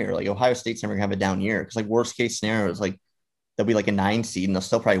down year. Like Ohio State's never gonna have a down year because like worst case scenario is like they'll be like a 9 seed and they'll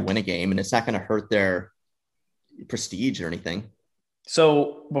still probably win a game, and it's not gonna hurt their prestige or anything.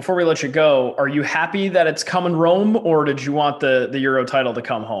 So before we let you go, are you happy that it's come in Rome, or did you want the Euro title to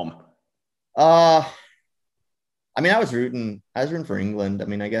come home? I mean, I was rooting for England. I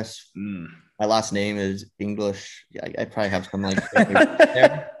mean, I guess my last name is English. Yeah, I probably have some like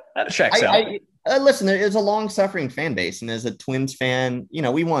there. That checks out. Listen, there's a long-suffering fan base, and as a Twins fan,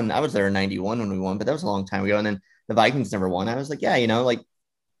 we won. I was there in '91 when we won, but that was a long time ago. And then the Vikings never won. I was like, yeah, England,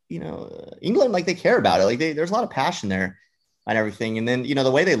 like they care about it. Like there's a lot of passion there and everything. And then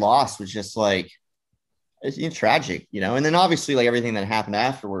the way they lost was just like it's tragic, And then obviously like everything that happened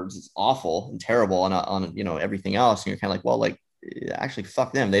afterwards is awful and terrible on everything else. And you're kind of like, well, like actually,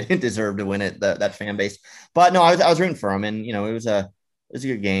 fuck them. They didn't deserve to win it. That fan base. But no, I was rooting for them, and it was a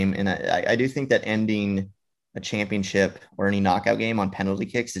good game. And I do think that ending a championship or any knockout game on penalty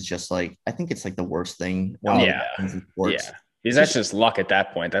kicks is just like, I think it's like the worst thing. Yeah. Because that's just luck at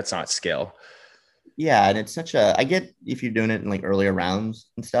that point. That's not skill. Yeah. And it's I get if you're doing it in like earlier rounds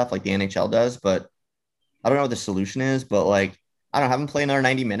and stuff like the NHL does, but I don't know what the solution is, but like, I don't have them play another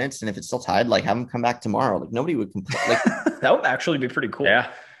 90 minutes. And if it's still tied, like have them come back tomorrow. Like nobody would complain. Like that would actually be pretty cool.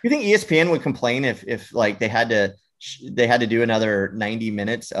 Yeah. You think ESPN would complain if like they had to do another 90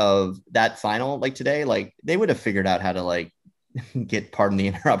 minutes of that final like today? Like they would have figured out how to like get, pardon the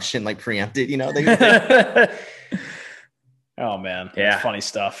interruption, like preempted, Oh man. Yeah. That's funny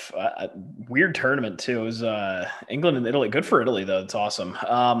stuff. Weird tournament too. It was England and Italy. Good for Italy though. It's awesome.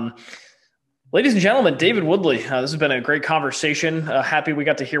 Ladies and gentlemen, David Woodley, this has been a great conversation. Happy we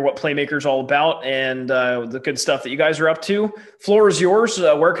got to hear what Playmaker's all about and the good stuff that you guys are up to. Floor is yours.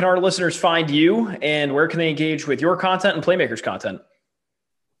 Where can our listeners find you, and where can they engage with your content and Playmaker's content?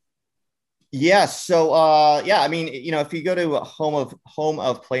 Yeah. So, I mean, if you go to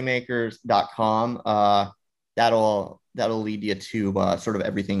homeofplaymakers.com, that'll lead you to sort of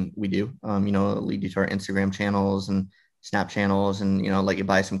everything we do. Lead you to our Instagram channels and Snap channels, and let you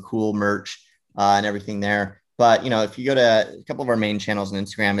buy some cool merch and everything there. But if you go to a couple of our main channels on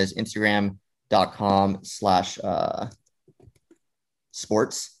Instagram is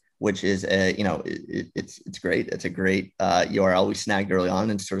instagram.com/sports, which is it's great. It's a great URL we snagged early on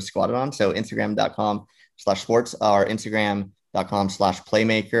and sort of squatted on. So instagram.com/sports, or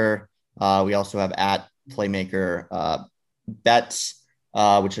instagram.com/playmaker. We also have @playmaker bets,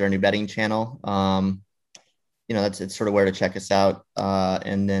 which is our new betting channel. It's sort of where to check us out.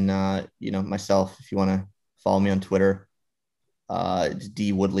 And then, myself, if you want to follow me on Twitter, it's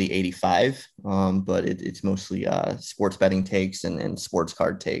dwoodley85. But it's mostly sports betting takes and sports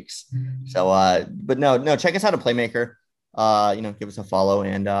card takes. So, but no, check us out at Playmaker. Give us a follow,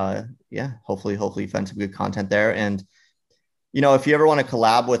 and hopefully you find some good content there. And if you ever want to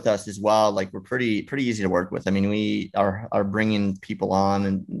collab with us as well, like we're pretty easy to work with. I mean, we are bringing people on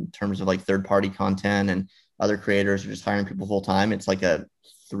in terms of like third-party content, and other creators are just hiring people full time. It's like a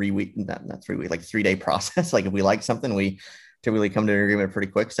 3-day process. Like if we like something, we typically come to an agreement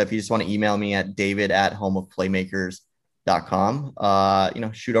pretty quick. So if you just want to email me at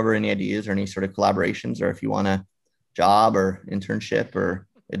david@homeofplaymakers.com, shoot over any ideas or any sort of collaborations, or if you want a job or internship or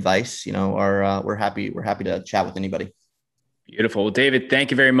advice, we're happy to chat with anybody. Beautiful. Well, David,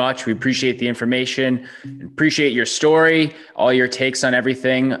 thank you very much. We appreciate the information, appreciate your story, all your takes on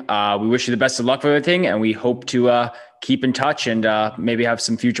everything. We wish you the best of luck with everything, and we hope to keep in touch and maybe have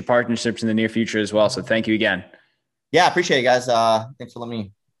some future partnerships in the near future as well. So thank you again. Yeah, appreciate it, guys. Thanks for letting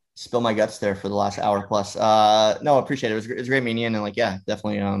me spill my guts there for the last hour plus. No, appreciate it. It was great meeting you, and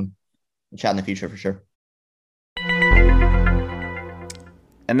definitely chat in the future for sure.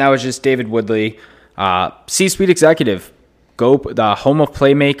 And that was just David Woodley, C-suite executive. Go the home of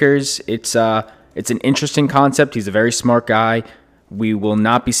Playmakers. It's an interesting concept. He's a very smart guy. We will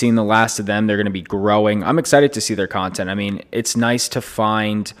not be seeing the last of them. They're going to be growing. I'm excited to see their content. I mean, it's nice to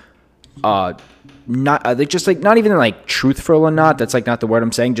find not like just like not even like truthful or not. That's like not the word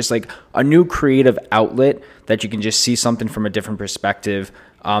I'm saying. Just like a new creative outlet that you can just see something from a different perspective.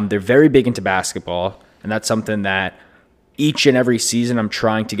 They're very big into basketball, and that's something that each and every season I'm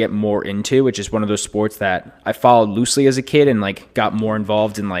trying to get more into, which is one of those sports that I followed loosely as a kid and like got more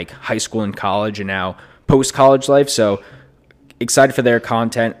involved in like high school and college and now post-college life. So excited for their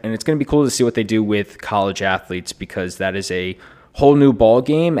content, and it's going to be cool to see what they do with college athletes, because that is a whole new ball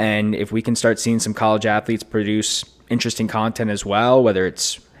game. And if we can start seeing some college athletes produce interesting content as well, whether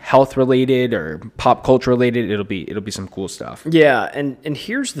it's health related or pop culture related, it'll be some cool stuff. Yeah, and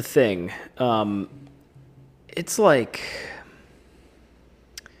here's the thing. It's like,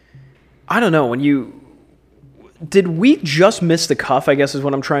 I don't know, did we just miss the cuff, I guess is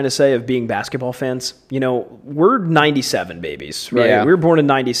what I'm trying to say, of being basketball fans? You know, we're 97 babies, right? Yeah. We were born in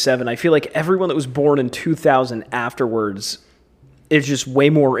 97. I feel like everyone that was born in 2000 afterwards is just way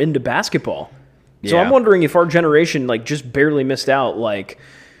more into basketball. So Yeah. I'm wondering if our generation like just barely missed out, like,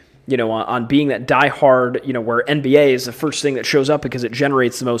 you know, on being that diehard, you know, where NBA is the first thing that shows up because it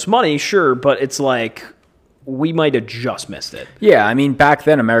generates the most money, sure, but it's like we might have just missed it. Yeah, I mean, back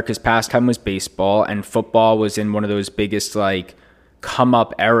then, America's pastime was baseball, and football was in one of those biggest, like,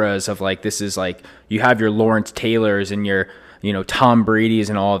 come-up eras of, like, this is, like, you have your Lawrence Taylors and your, you know, Tom Brady's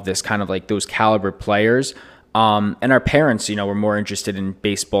and all of this kind of, like, those caliber players. And our parents, you know, were more interested in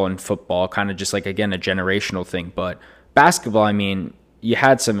baseball and football, kind of just, like, again, a generational thing. But basketball, I mean, you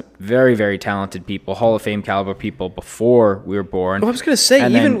had some very, very talented people, Hall of Fame caliber people before we were born. Well, I was going to say,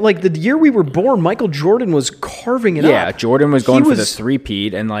 And even then, like the year we were born, Michael Jordan was carving it up. yeah, Jordan was going for the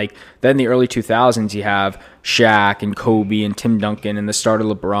three-peat. And like then the early 2000s, you have Shaq and Kobe and Tim Duncan and the start of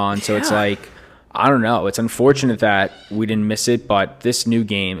LeBron. So it's like, I don't know. It's unfortunate that we didn't miss it, but this new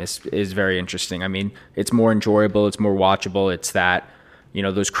game is very interesting. I mean, it's more enjoyable. It's more watchable. It's that, you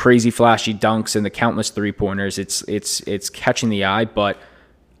know, those crazy flashy dunks and the countless three-pointers. It's catching the eye, but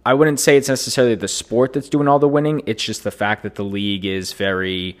I wouldn't say it's necessarily the sport that's doing all the winning. It's just the fact that the league is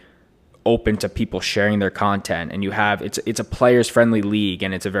very open to people sharing their content, and you have it's a players-friendly league,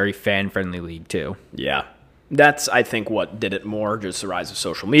 and it's a very fan-friendly league too. Yeah. That's, I think, what did it more, just the rise of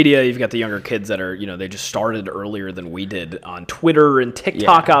social media. You've got the younger kids that are, you know, they just started earlier than we did on Twitter and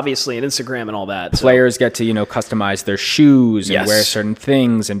TikTok, obviously, and Instagram and all that. Players get to, you know, customize their shoes and Yes. wear certain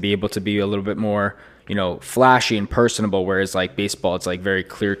things and be able to be a little bit more, you know, flashy and personable, whereas like baseball, it's like very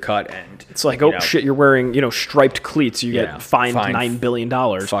clear cut, and it's like, oh shit, you're wearing, you know, striped cleats, you get fined $9 billion.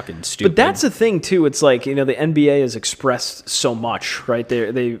 Fucking stupid. But that's the thing too. It's like, you know, the NBA has expressed so much, right?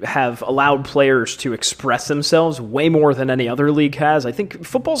 They have allowed players to express themselves way more than any other league has. I think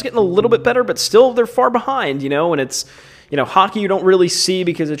football's getting a little bit better, but still they're far behind, you know, and it's, you know, hockey you don't really see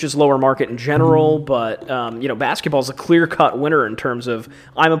because it's just lower market in general, but, you know, basketball's a clear-cut winner in terms of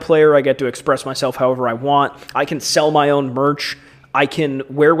I'm a player, I get to express myself however I want, I can sell my own merch, I can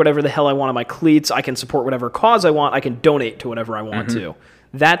wear whatever the hell I want on my cleats, I can support whatever cause I want, I can donate to whatever I want to.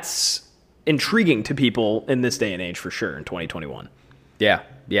 That's intriguing to people in this day and age for sure in 2021. Yeah.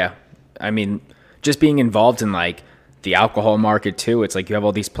 I mean, just being involved in like the alcohol market too. It's like you have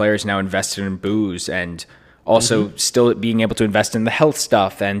all these players now invested in booze, and also still being able to invest in the health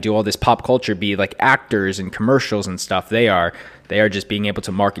stuff and do all this pop culture, be like actors and commercials and stuff. They are just being able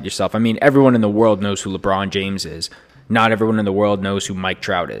to market yourself. I mean, everyone in the world knows who LeBron James is. Not everyone in the world knows who Mike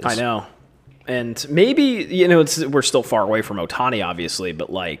Trout is. I know. And maybe, you know, we're still far away from Ohtani, obviously,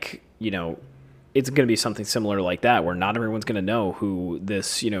 but like, you know, it's going to be something similar like that, where not everyone's going to know who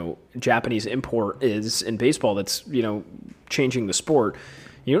this, you know, Japanese import is in baseball that's, you know, changing the sport.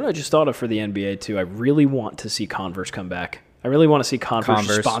 You know what I just thought of for the NBA, too? I really want to see Converse come back. I really want to see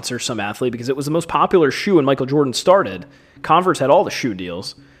Converse sponsor some athlete, because it was the most popular shoe when Michael Jordan started. Converse had all the shoe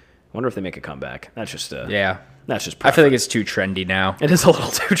deals. I wonder if they make a comeback. That's just that's just preference. I feel like it's too trendy now. It is a little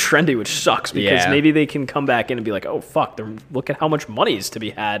too trendy, which sucks, because maybe they can come back in and be like, oh, fuck, look at how much money is to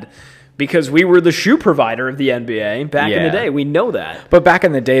be had, because we were the shoe provider of the NBA back in the day. We know that. But back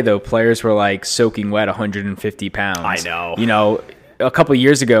in the day, though, players were like soaking wet 150 pounds. I know. You know, a couple of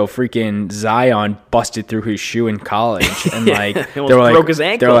years ago, freaking Zion busted through his shoe in college, and like they broke his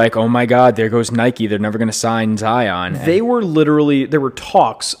ankle. They're like, "Oh my God, there goes Nike. They're never going to sign Zion." There were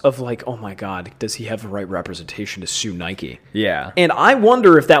talks of like, "Oh my God, does he have the right representation to sue Nike?" Yeah, and I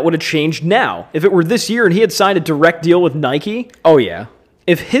wonder if that would have changed now. If it were this year and he had signed a direct deal with Nike. Oh yeah.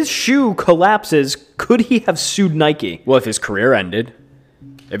 If his shoe collapses, could he have sued Nike? Well, if his career ended,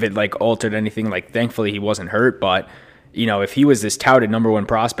 if it like altered anything, like thankfully he wasn't hurt, but. You know, if he was this touted number one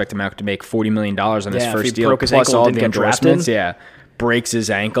prospect, about to make $40 million on his first deal, plus all the endorsements, breaks his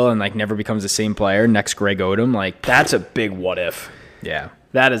ankle and like never becomes the same player. Next Greg Odom, like that's a big what if. Yeah.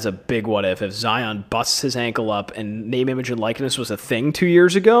 That is a big what if. If Zion busts his ankle up and name, image, and likeness was a thing 2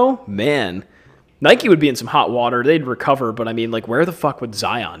 years ago, man, Nike would be in some hot water. They'd recover, but I mean, like, where the fuck would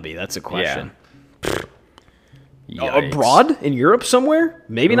Zion be? That's a question. Yeah. Abroad? In Europe somewhere?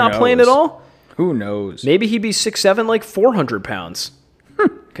 Maybe not playing at all? Who knows? Maybe he'd be 6'7", like 400 pounds.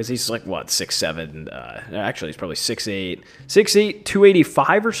 Because he's like, what, 6'7"? Actually, he's probably 6'8". 6'8",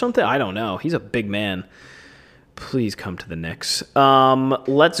 285 or something? I don't know. He's a big man. Please come to the Knicks.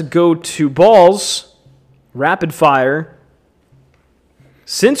 Let's go to balls. Rapid fire.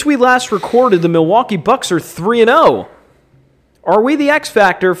 Since we last recorded, the Milwaukee Bucks are 3-0. Are we the X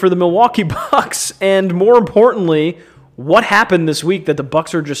factor for the Milwaukee Bucks? And more importantly, what happened this week that the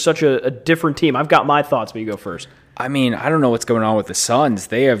Bucks are just such a different team? I've got my thoughts, but you go first. I mean, I don't know what's going on with the Suns.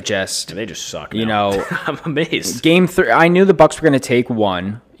 They just suck. You know, I'm amazed. Game 3, I knew the Bucks were going to take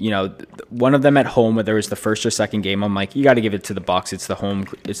one. You know, one of them at home, whether it was the first or second game. I'm like, you got to give it to the Bucks. It's the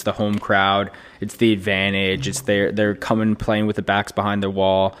home crowd. It's the advantage. It's they're coming playing with the backs behind their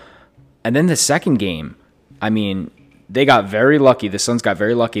wall. And then the second game, I mean, they got very lucky. The Suns got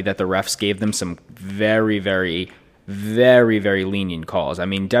very lucky that the refs gave them some very, very, very, very lenient calls. I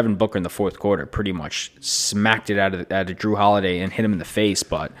mean, Devin Booker in the fourth quarter pretty much smacked it out of Drew Holiday and hit him in the face,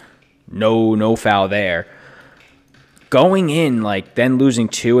 but no foul there. Going in, like, then losing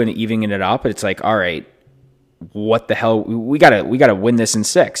 2 and evening it up, it's like, all right, what the hell? We gotta win this in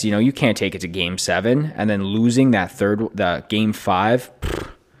 6. You know, you can't take it to Game 7 and then losing the Game 5.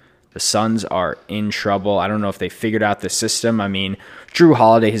 The Suns are in trouble. I don't know if they figured out the system. I mean, Drew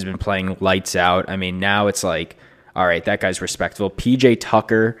Holiday has been playing lights out. I mean, now it's like, all right, that guy's respectable. PJ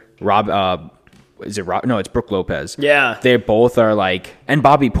Tucker, it's Brook Lopez. Yeah. They both are like, and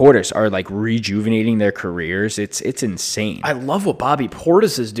Bobby Portis are like rejuvenating their careers. It's insane. I love what Bobby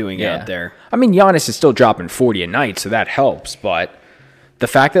Portis is doing out there. I mean, Giannis is still dropping 40 a night, so that helps. But the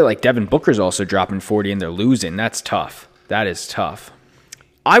fact that like Devin Booker's also dropping 40 and they're losing, that's tough. That is tough.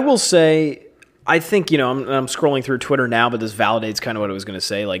 I will say, I think, you know, I'm scrolling through Twitter now, but this validates kind of what I was going to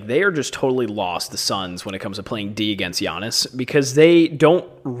say. Like, they are just totally lost, the Suns, when it comes to playing D against Giannis, because they don't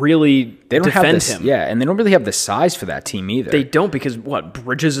really defend him. Yeah, and they don't really have the size for that team either. They don't, because,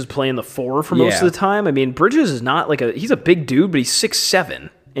 Bridges is playing the 4 for most of the time? I mean, Bridges is not like he's a big dude, but he's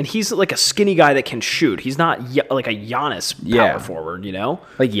 6'7", and he's like a skinny guy that can shoot. He's not like a Giannis power forward, you know?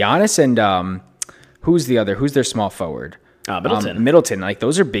 Like Giannis and who's their small forward? Middleton, like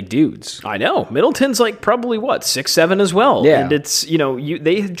those are big dudes. I know. Middleton's like probably 6'7" as well. Yeah. And it's, you know,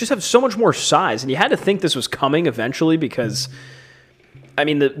 they just have so much more size, and you had to think this was coming eventually because, I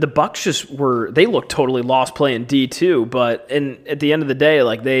mean, the Bucks they looked totally lost playing D too, but at the end of the day,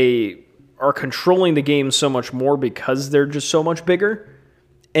 like, they are controlling the game so much more because they're just so much bigger,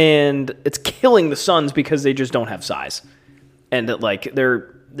 and it's killing the Suns because they just don't have size, and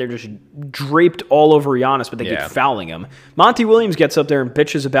they're just draped all over Giannis, but they keep fouling him. Monty Williams gets up there and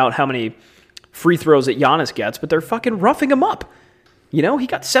bitches about how many free throws that Giannis gets, but they're fucking roughing him up. You know, he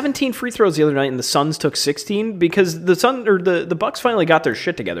got 17 free throws the other night, and the Suns took 16 because the Bucks finally got their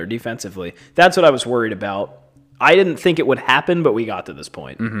shit together defensively. That's what I was worried about. I didn't think it would happen, but we got to this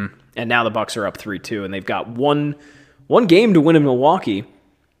point. Mm-hmm. And now the Bucks are up 3-2, and they've got one game to win in Milwaukee.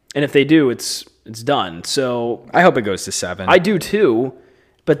 And if they do, it's done. So I hope it goes to 7. I do too.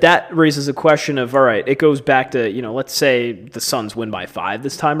 But that raises a question of, all right, it goes back to, you know, let's say the Suns win by 5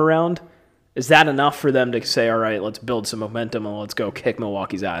 this time around. Is that enough for them to say, all right, let's build some momentum and let's go kick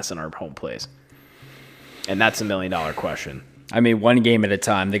Milwaukee's ass in our home place? And that's $1 million question. I mean, one game at a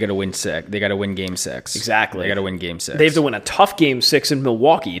time. They got to win 6. They got to win Game 6. Exactly. They got to win Game 6. They have to win a tough Game 6 in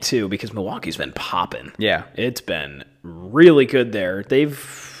Milwaukee, too, because Milwaukee's been popping. Yeah. It's been really good there.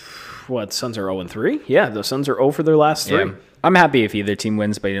 Suns are 0-3? Yeah, the Suns are 0 for their last 3. Yeah. I'm happy if either team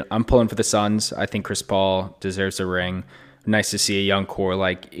wins, but I'm pulling for the Suns. I think Chris Paul deserves a ring. Nice to see a young core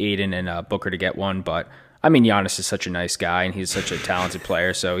like Aiden and Booker to get one, but I mean, Giannis is such a nice guy, and he's such a talented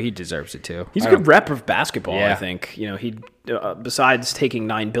player, so he deserves it too. He's a good rep of basketball, I think. You know, he besides taking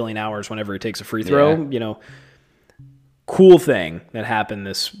 9 billion hours whenever he takes a free throw, you know, cool thing that happened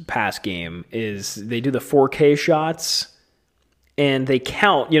this past game is they do the 4K shots. And they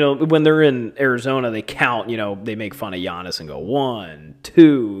count, you know, when they're in Arizona, they count, you know, they make fun of Giannis and go 1,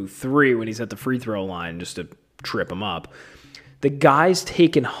 2, 3 when he's at the free throw line just to trip him up. The guy's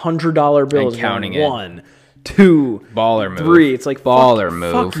taking $100 bills and counting 1, 2, baller move. 3. It's like baller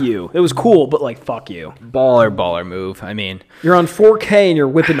move. Fuck you. It was cool, but like fuck you. Baller move. I mean, you're on 4K and you're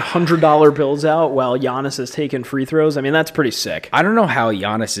whipping $100 bills out while Giannis is taking free throws. I mean, that's pretty sick. I don't know how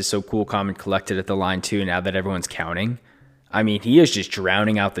Giannis is so cool, calm, and collected at the line too. Now that everyone's counting. I mean, he is just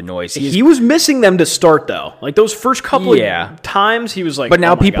drowning out the noise. He was missing them to start, though. Like, those first couple of times, he was like, but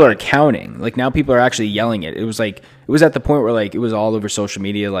now people are counting. Like, now people are actually yelling it. It was like, it was at the point where, like, it was all over social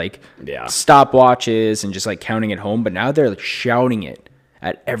media, like, stopwatches and just, like, counting at home. But now they're, like, shouting it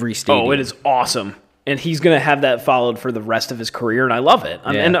at every stadium. Oh, it is awesome. And he's going to have that followed for the rest of his career, and I love it.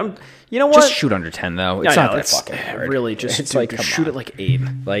 You know what? Just shoot under 10, though. It's not that fucking hard. Really, just like, shoot it like Abe.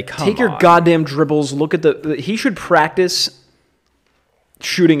 Like, take your goddamn dribbles. Look at he should practice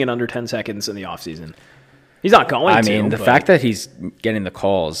shooting in under 10 seconds in the offseason. He's not going to. I mean, the fact that he's getting the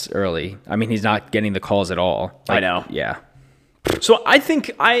calls early. I mean, he's not getting the calls at all. Like, I know. Yeah. So I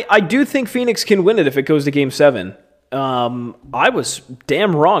think I do think Phoenix can win it if it goes to Game 7. I was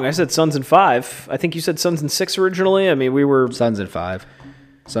damn wrong. I said Suns in 5. I think you said Suns in 6 originally. I mean, we were Suns in 5.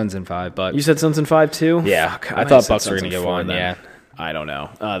 Suns in 5, but you said Suns in 5 too. Yeah, I thought Bucks were going to get one. Then. Yeah, I don't know.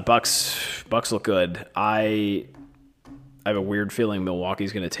 Bucks look good. I have a weird feeling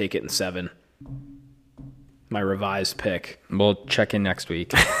Milwaukee's going to take it in 7. My revised pick. We'll check in next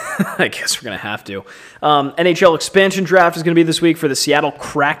week. I guess we're going to have to. NHL expansion draft is going to be this week for the Seattle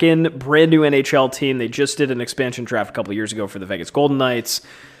Kraken, brand new NHL team. They just did an expansion draft a couple years ago for the Vegas Golden Knights.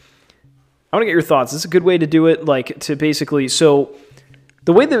 I want to get your thoughts. This is a good way to do it, like to basically... So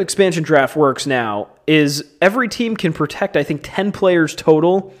the way the expansion draft works now is every team can protect, I think, 10 players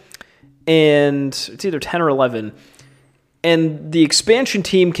total, and it's either 10 or 11. And the expansion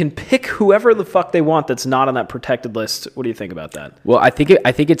team can pick whoever the fuck they want that's not on that protected list. What do you think about that? Well, I think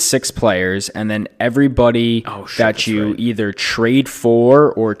it's 6 players, and then everybody that you either trade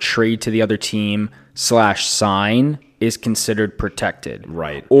for or trade to the other team / sign is considered protected.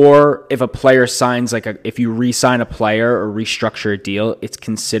 Right. Or if a player signs, if you re-sign a player or restructure a deal, it's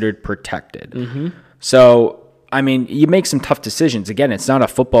considered protected. Mm-hmm. So, I mean, you make some tough decisions. Again, it's not a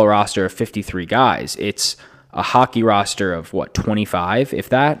football roster of 53 guys. It's a hockey roster of 25, if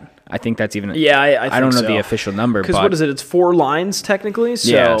that. I think that's even. Yeah, I think I don't know the official number, because what is it? It's 4 lines technically.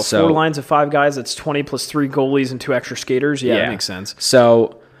 So, so 4 lines of 5 guys. That's 20 plus 3 goalies and 2 extra skaters. Yeah, that makes sense.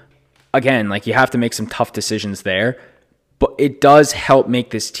 So again, you have to make some tough decisions there, but it does help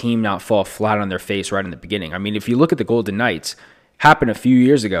make this team not fall flat on their face right in the beginning. I mean, if you look at the Golden Knights, happened a few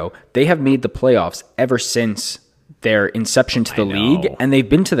years ago. They have made the playoffs ever since their inception to the league, and they've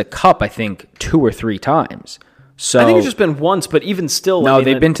been to the Cup, I think, 2 or 3 times. So I think it's just been once, but even still... No,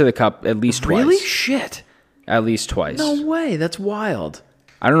 they've been to the Cup at least twice. Really? Shit. At least twice. No way. That's wild.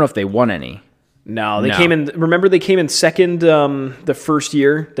 I don't know if they won any. No, they came in... Remember, they came in second the first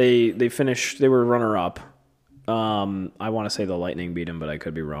year. They finished... They were runner-up. I want to say the Lightning beat them, but I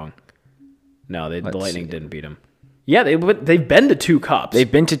could be wrong. No, the Lightning didn't beat them. Yeah, they've been to 2 Cups.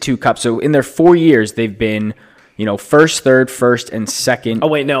 They've been to 2 Cups. So in their 4 years, they've been... first, third, first, and second. Oh,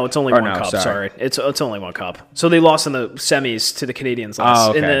 wait, no, it's only one cup. Sorry. It's only 1 cup. So they lost in the semis to the Canadians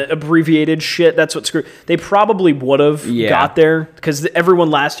last. In the abbreviated shit, that's what screwed. They probably would have got there because everyone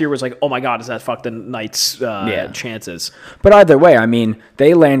last year was like, oh my God, does that fuck the Knights' chances? But either way, I mean,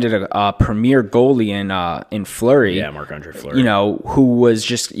 they landed a premier goalie in Fleury. Yeah, Marc-Andre Fleury. Who was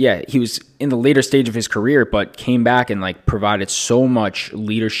just, he was in the later stage of his career, but came back and provided so much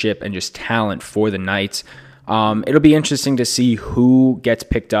leadership and just talent for the Knights. It'll be interesting to see who gets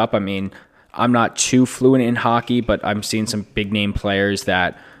picked up. I mean, I'm not too fluent in hockey, but I'm seeing some big name players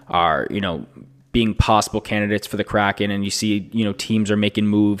that are, being possible candidates for the Kraken, and you see, teams are making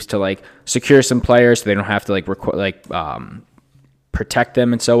moves to secure some players so they don't have to protect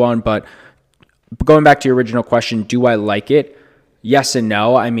them and so on. But going back to your original question, do I like it? Yes and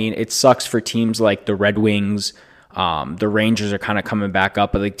no. I mean, it sucks for teams like the Red Wings. The Rangers are kind of coming back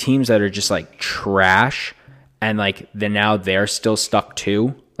up, but teams that are just trash. And they're still stuck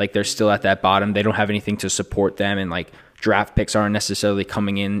too. They're still at that bottom. They don't have anything to support them, and draft picks aren't necessarily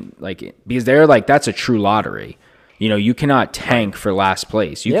coming in because they're that's a true lottery. You cannot tank for last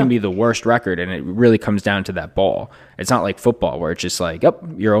place. You can be the worst record, and it really comes down to that ball. It's not like football where it's just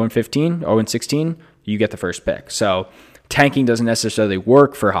you're 0-15, 0-16, you get the first pick. So tanking doesn't necessarily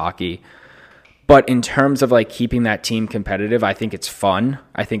work for hockey. But in terms of keeping that team competitive, I think it's fun.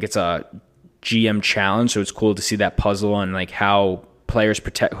 I think it's a GM challenge, so it's cool to see that puzzle and how players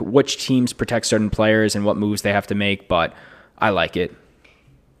protect, which teams protect certain players and what moves they have to make. But I like it.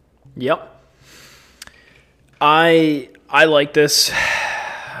 Yep, I like this.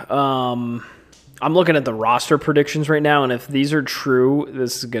 I'm looking at the roster predictions right now, and if these are true,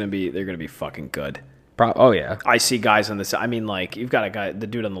 they're gonna be fucking good. Oh yeah, I see guys on this. I mean, you've got a guy, the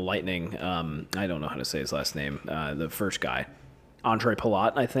dude on the Lightning. I don't know how to say his last name. The first guy, Andre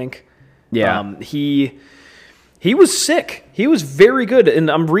Palat, I think. Yeah, He was sick. He was very good. And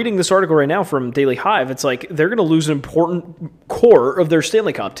I'm reading this article right now from Daily Hive. It's like they're going to lose an important core of their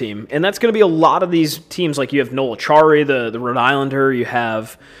Stanley Cup team. And that's going to be a lot of these teams. Like you have Noel Acciari, the Rhode Islander. You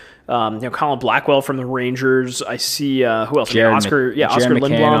have Colin Blackwell from the Rangers. I see who else? Oscar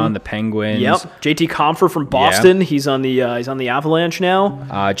Lindblom on the Penguins. Yep. JT Compher from Boston. Yeah. He's on the Avalanche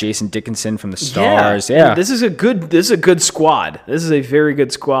now. Jason Dickinson from the Stars. Yeah. This is a good squad. This is a very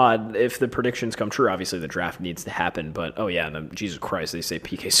good squad. If the predictions come true, obviously the draft needs to happen. But Jesus Christ, they say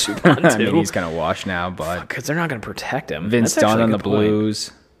PK Subban too. I mean, he's kind of washed now, but because they're not going to protect him. Vince Dunn on the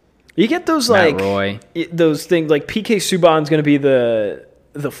Blues. You get those Matt Roy. Those things like PK Subban's going to be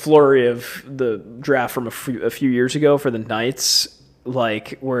the flurry of the draft from a few years ago for the Knights,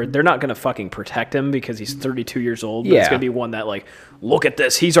 like where they're not going to fucking protect him because he's 32 years old. But it's going to be one that like, look at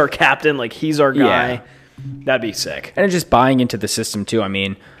this, he's our captain, like he's our guy. Yeah. That'd be sick. And just buying into the system too. I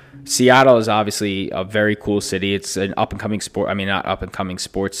mean, Seattle is obviously a very cool city. It's an up-and-coming sport. I mean, not up-and-coming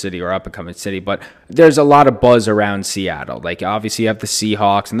sports city or up-and-coming city, but there's a lot of buzz around Seattle. Like obviously you have the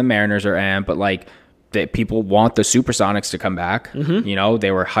Seahawks and the Mariners are amped, but like that people want the Supersonics to come back. Mm-hmm. You know,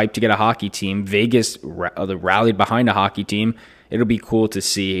 they were hyped to get a hockey team. Vegas rallied behind a hockey team. It'll be cool to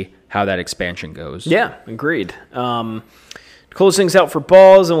see how that expansion goes. Yeah, agreed. Close things out for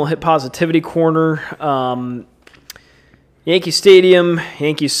balls, and we'll hit positivity corner. Yankee Stadium,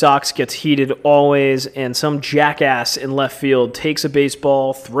 Yankees Sox gets heated always, and some jackass in left field takes a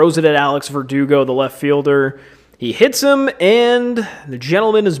baseball, throws it at Alex Verdugo, the left fielder. He hits him, and the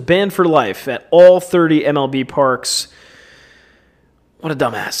gentleman is banned for life at all 30 MLB parks. What a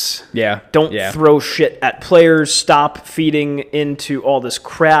dumbass. Yeah. Don't throw shit at players. Stop feeding into all this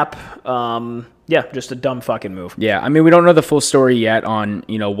crap. Just a dumb fucking move. Yeah, I mean, we don't know the full story yet on,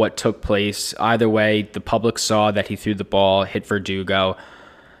 what took place. Either way, the public saw that he threw the ball, hit Verdugo.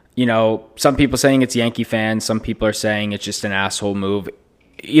 Some people saying it's Yankee fans. Some people are saying it's just an asshole move.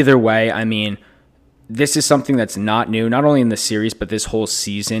 Either way, I mean, this is something that's not new, not only in the series, but this whole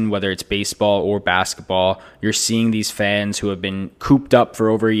season, whether it's baseball or basketball. You're seeing these fans who have been cooped up for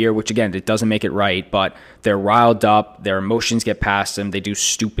over a year, which, again, it doesn't make it right, but they're riled up. Their emotions get past them. They do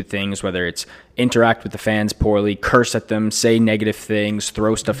stupid things, whether it's interact with the fans poorly, curse at them, say negative things,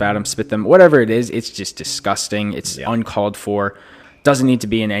 throw stuff at them, spit them, whatever it is. It's just disgusting. It's uncalled for. Doesn't need to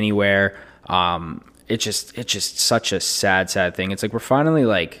be in anywhere. It's just such a sad thing. It's like we're finally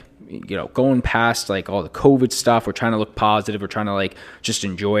going past all the COVID stuff. We're trying to look positive. We're trying to just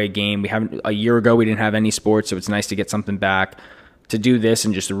enjoy a game. A year ago we didn't have any sports, so it's nice to get something back. To do this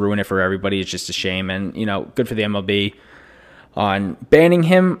and just to ruin it for everybody is just a shame. And good for the MLB on banning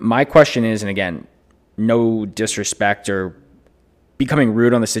him. My question is, and again, no disrespect or becoming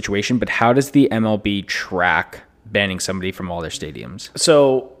rude on the situation, but how does the MLB track banning somebody from all their stadiums?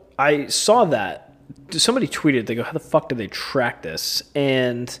 So I saw that somebody tweeted, they go, how the fuck do they track this?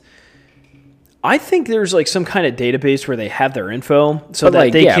 And I think there's some kind of database where they have their info so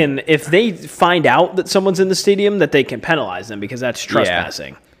that they can, if they find out that someone's in the stadium, that they can penalize them because that's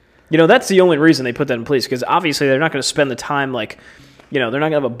trespassing. Yeah. That's the only reason they put that in place, because obviously they're not going to spend the time they're not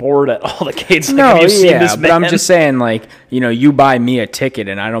going to have a board at all the gates. But I'm just saying, you buy me a ticket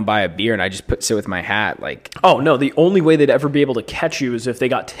and I don't buy a beer and I just sit with my hat. Oh, no, the only way they'd ever be able to catch you is if they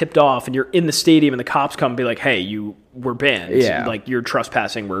got tipped off and you're in the stadium and the cops come and be like, hey, you were banned. Yeah. You're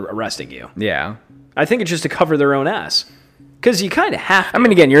trespassing, we're arresting you. Yeah. I think it's just to cover their own ass. Because you kind of have to. I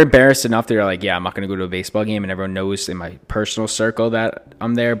mean, again, you're embarrassed enough that you're like, yeah, I'm not going to go to a baseball game and everyone knows in my personal circle that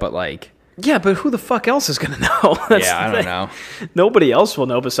I'm there, but yeah, but who the fuck else is going to know? I don't know. Nobody else will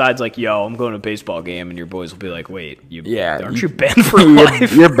know besides yo, I'm going to a baseball game, and your boys will be like, wait, aren't you banned for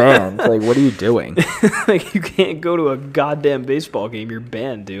life? You're banned. What are you doing? You can't go to a goddamn baseball game. You're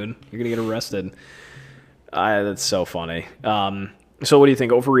banned, dude. You're going to get arrested. That's so funny. So what do you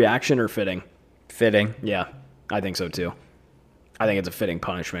think, overreaction or fitting? Fitting. Yeah, I think so too. I think it's a fitting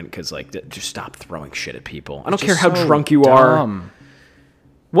punishment because just stop throwing shit at people. I don't care how drunk you are.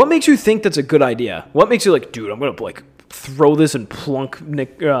 What makes you think that's a good idea? What makes you dude, I'm going to throw this and plunk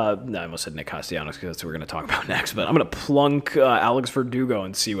Nick... I almost said Nick Castellanos because that's what we're going to talk about next, but I'm going to plunk Alex Verdugo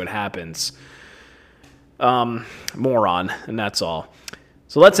and see what happens. Moron, and that's all.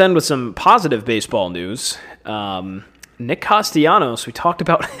 So let's end with some positive baseball news. Nick Castellanos, we talked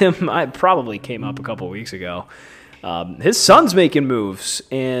about him. I probably came up a couple weeks ago. His son's making moves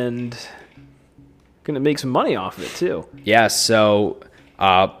and going to make some money off of it too. Yeah, so...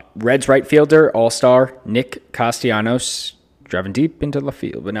 Reds right fielder, all-star, Nick Castellanos driving deep into left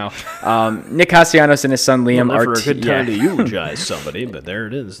field. But now, Nick Castellanos and his son Liam are a good time to eulogize somebody, but there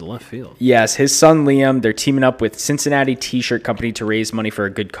it is, the left field. Yes, his son Liam, they're teaming up with Cincinnati T-shirt company to raise money for a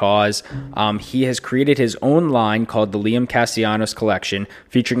good cause. He has created his own line called the Liam Castellanos Collection,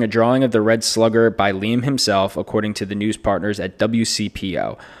 featuring a drawing of the Red Slugger by Liam himself, according to the news partners at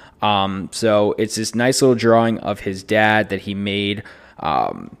WCPO. So it's this nice little drawing of his dad that he made.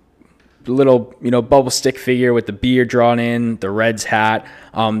 Little, bubble stick figure with the beard drawn in, the Reds hat.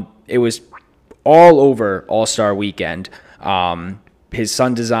 It was all over All-Star Weekend. His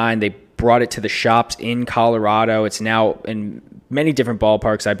son designed, they brought it to the shops in Colorado. It's now in many different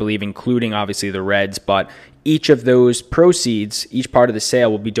ballparks, I believe, including obviously the Reds, but each of those proceeds, each part of the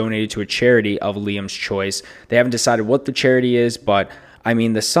sale will be donated to a charity of Liam's choice. They haven't decided what the charity is, but I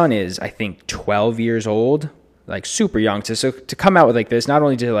mean, the son is, I think, 12 years old. Like super young, so to come out with like this, not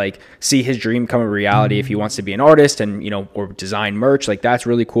only to like see his dream come a reality if he wants to be an artist and or design merch, like that's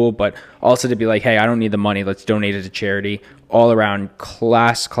really cool, but also to be like, hey, I don't need the money, let's donate it to charity. All around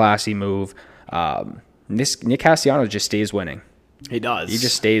classy move. Nick Castellanos just stays winning. He does. He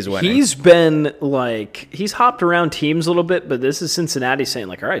just stays winning. He's been he's hopped around teams a little bit, but this is Cincinnati saying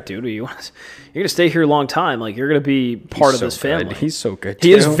like, all right, dude, you're going to stay here a long time. Like, you're going to be part of this family. He's so good, too.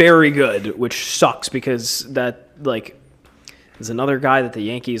 He is very good, which sucks because that, is another guy that the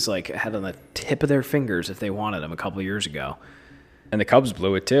Yankees, had on the tip of their fingers if they wanted him a couple of years ago. And the Cubs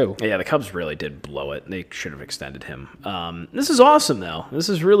blew it, too. Yeah, the Cubs really did blow it. They should have extended him. This is awesome, though. This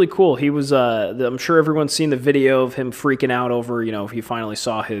is really cool. He was, I'm sure everyone's seen the video of him freaking out over, he finally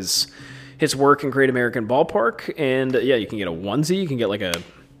saw his work in Great American Ballpark. And, yeah, you can get a onesie. You can get, a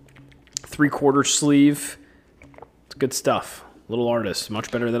 3/4 sleeve. It's good stuff. Little artist.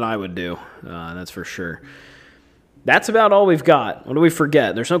 Much better than I would do. That's for sure. That's about all we've got. What do we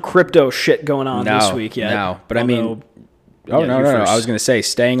forget? There's no crypto shit going on this week yet. No, but no. I was going to say,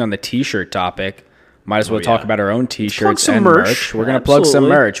 staying on the T-shirt topic, might as well talk about our own T-shirts and merch. We're going to plug some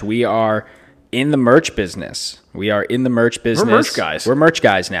merch. We are in the merch business. We're merch guys. We're merch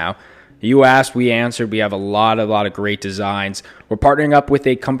guys now. You asked, we answered. We have a lot of great designs. We're partnering up with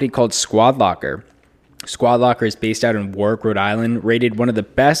a company called Squad Locker. Squad Locker is based out in Warwick, Rhode Island, rated one of the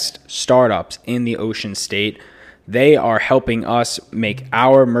best startups in the Ocean State. They are helping us make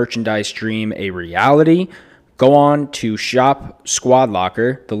our merchandise dream a reality. Go on to Shop Squad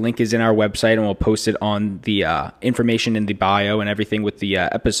Locker. The link is in our website, and we'll post it on the information in the bio and everything with the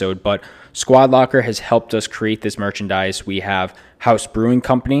episode. But Squad Locker has helped us create this merchandise. We have House Brewing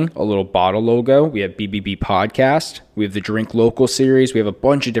Company, a little bottle logo. We have BBB Podcast. We have the Drink Local series. We have a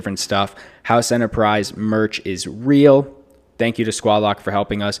bunch of different stuff. House Enterprise merch is real. Thank you to Squad Locker for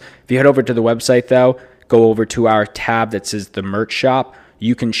helping us. If you head over to the website, though, go over to our tab that says the merch shop.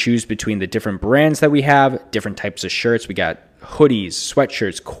 You can choose between the different brands that we have, different types of shirts. We got hoodies,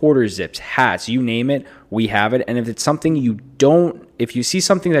 sweatshirts, quarter zips, hats, you name it, we have it. And if it's something if you see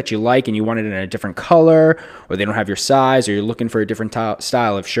something that you like and you want it in a different color, or they don't have your size, or you're looking for a different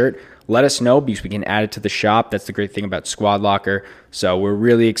style of shirt, let us know because we can add it to the shop. That's the great thing about Squad Locker. So we're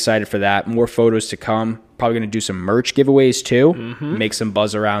really excited for that. More photos to come. Probably going to do some merch giveaways too. Make some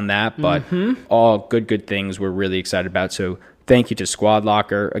buzz around that. But all good things we're really excited about. So thank you to Squad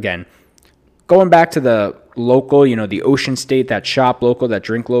Locker. Again, going back to the local, the Ocean State, that shop local, that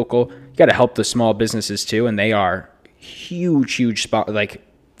drink local, you got to help the small businesses too. And they are huge spot,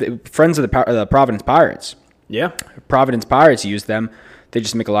 friends of the Providence Pirates. Yeah. Providence Pirates use them. They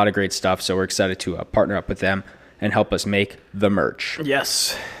just make a lot of great stuff. So we're excited to partner up with them and help us make the merch.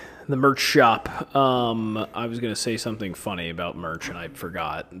 Yes. The merch shop. I was going to say something funny about merch and I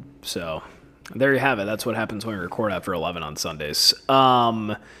forgot. So there you have it. That's what happens when we record after 11 on Sundays.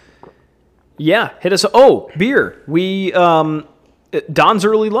 Yeah, hit us. Oh, beer. We Don's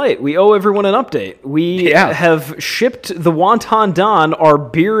Early Light. We owe everyone an update. We have shipped the Wonton Don, our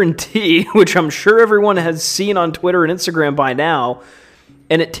beer and tea, which I'm sure everyone has seen on Twitter and Instagram by now,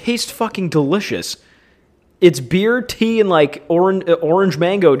 and it tastes fucking delicious. It's beer, tea, and orange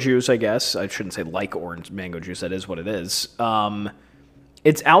mango juice, I guess. I shouldn't say orange mango juice. That is what it is.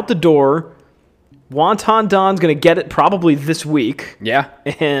 It's out the door. Wonton Don's going to get it probably this week. Yeah.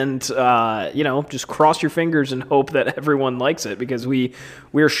 And, just cross your fingers and hope that everyone likes it because we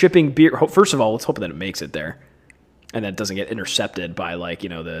are shipping beer. First of all, let's hope that it makes it there and that it doesn't get intercepted by, the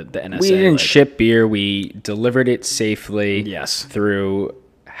NSA. We didn't ship beer. We delivered it safely. Yes. Through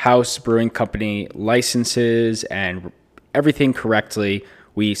House Brewing Company licenses and everything correctly.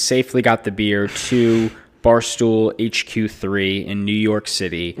 We safely got the beer to Barstool HQ3 in New York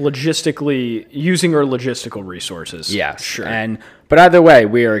City. Logistically, using our logistical resources. Yeah, sure. But either way,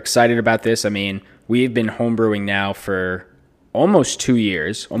 we are excited about this. I mean, we've been homebrewing now for almost 2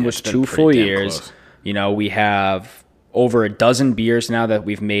 years, almost 2 full years. Close. You know, we have over a dozen beers now that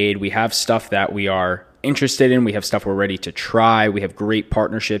we've made. We have stuff that we are interested in. We have stuff we're ready to try. We have great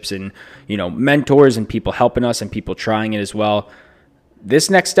partnerships and, you know, mentors and people helping us and people trying it as well.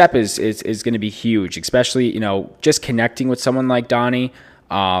 This next step is going to be huge, especially, you know, just connecting with someone like Donnie.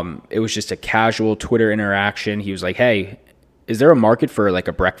 It was just a casual Twitter interaction. He was like, hey, is there a market for like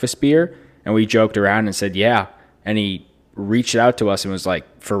a breakfast beer? And we joked around and said, yeah. And he reached out to us and was like,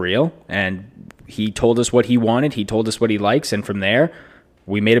 for real? And he told us what he wanted. He told us what he likes. And from there,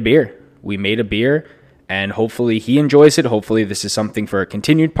 we made a beer. And hopefully he enjoys it. Hopefully this is something for a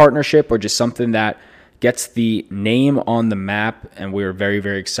continued partnership or just something that gets the name on the map. And we're very,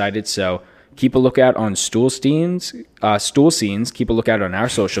 very excited. So keep a lookout on Stool Scenes. Keep a lookout on our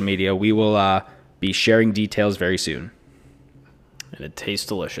social media. We will be sharing details very soon. And it tastes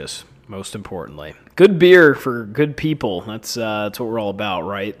delicious, most importantly. Good beer for good people. That's what we're all about,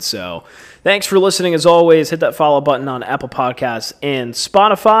 right? So thanks for listening as always. Hit that follow button on Apple Podcasts and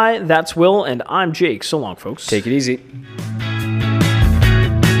Spotify. That's Will, and I'm Jake. So long, folks. Take it easy.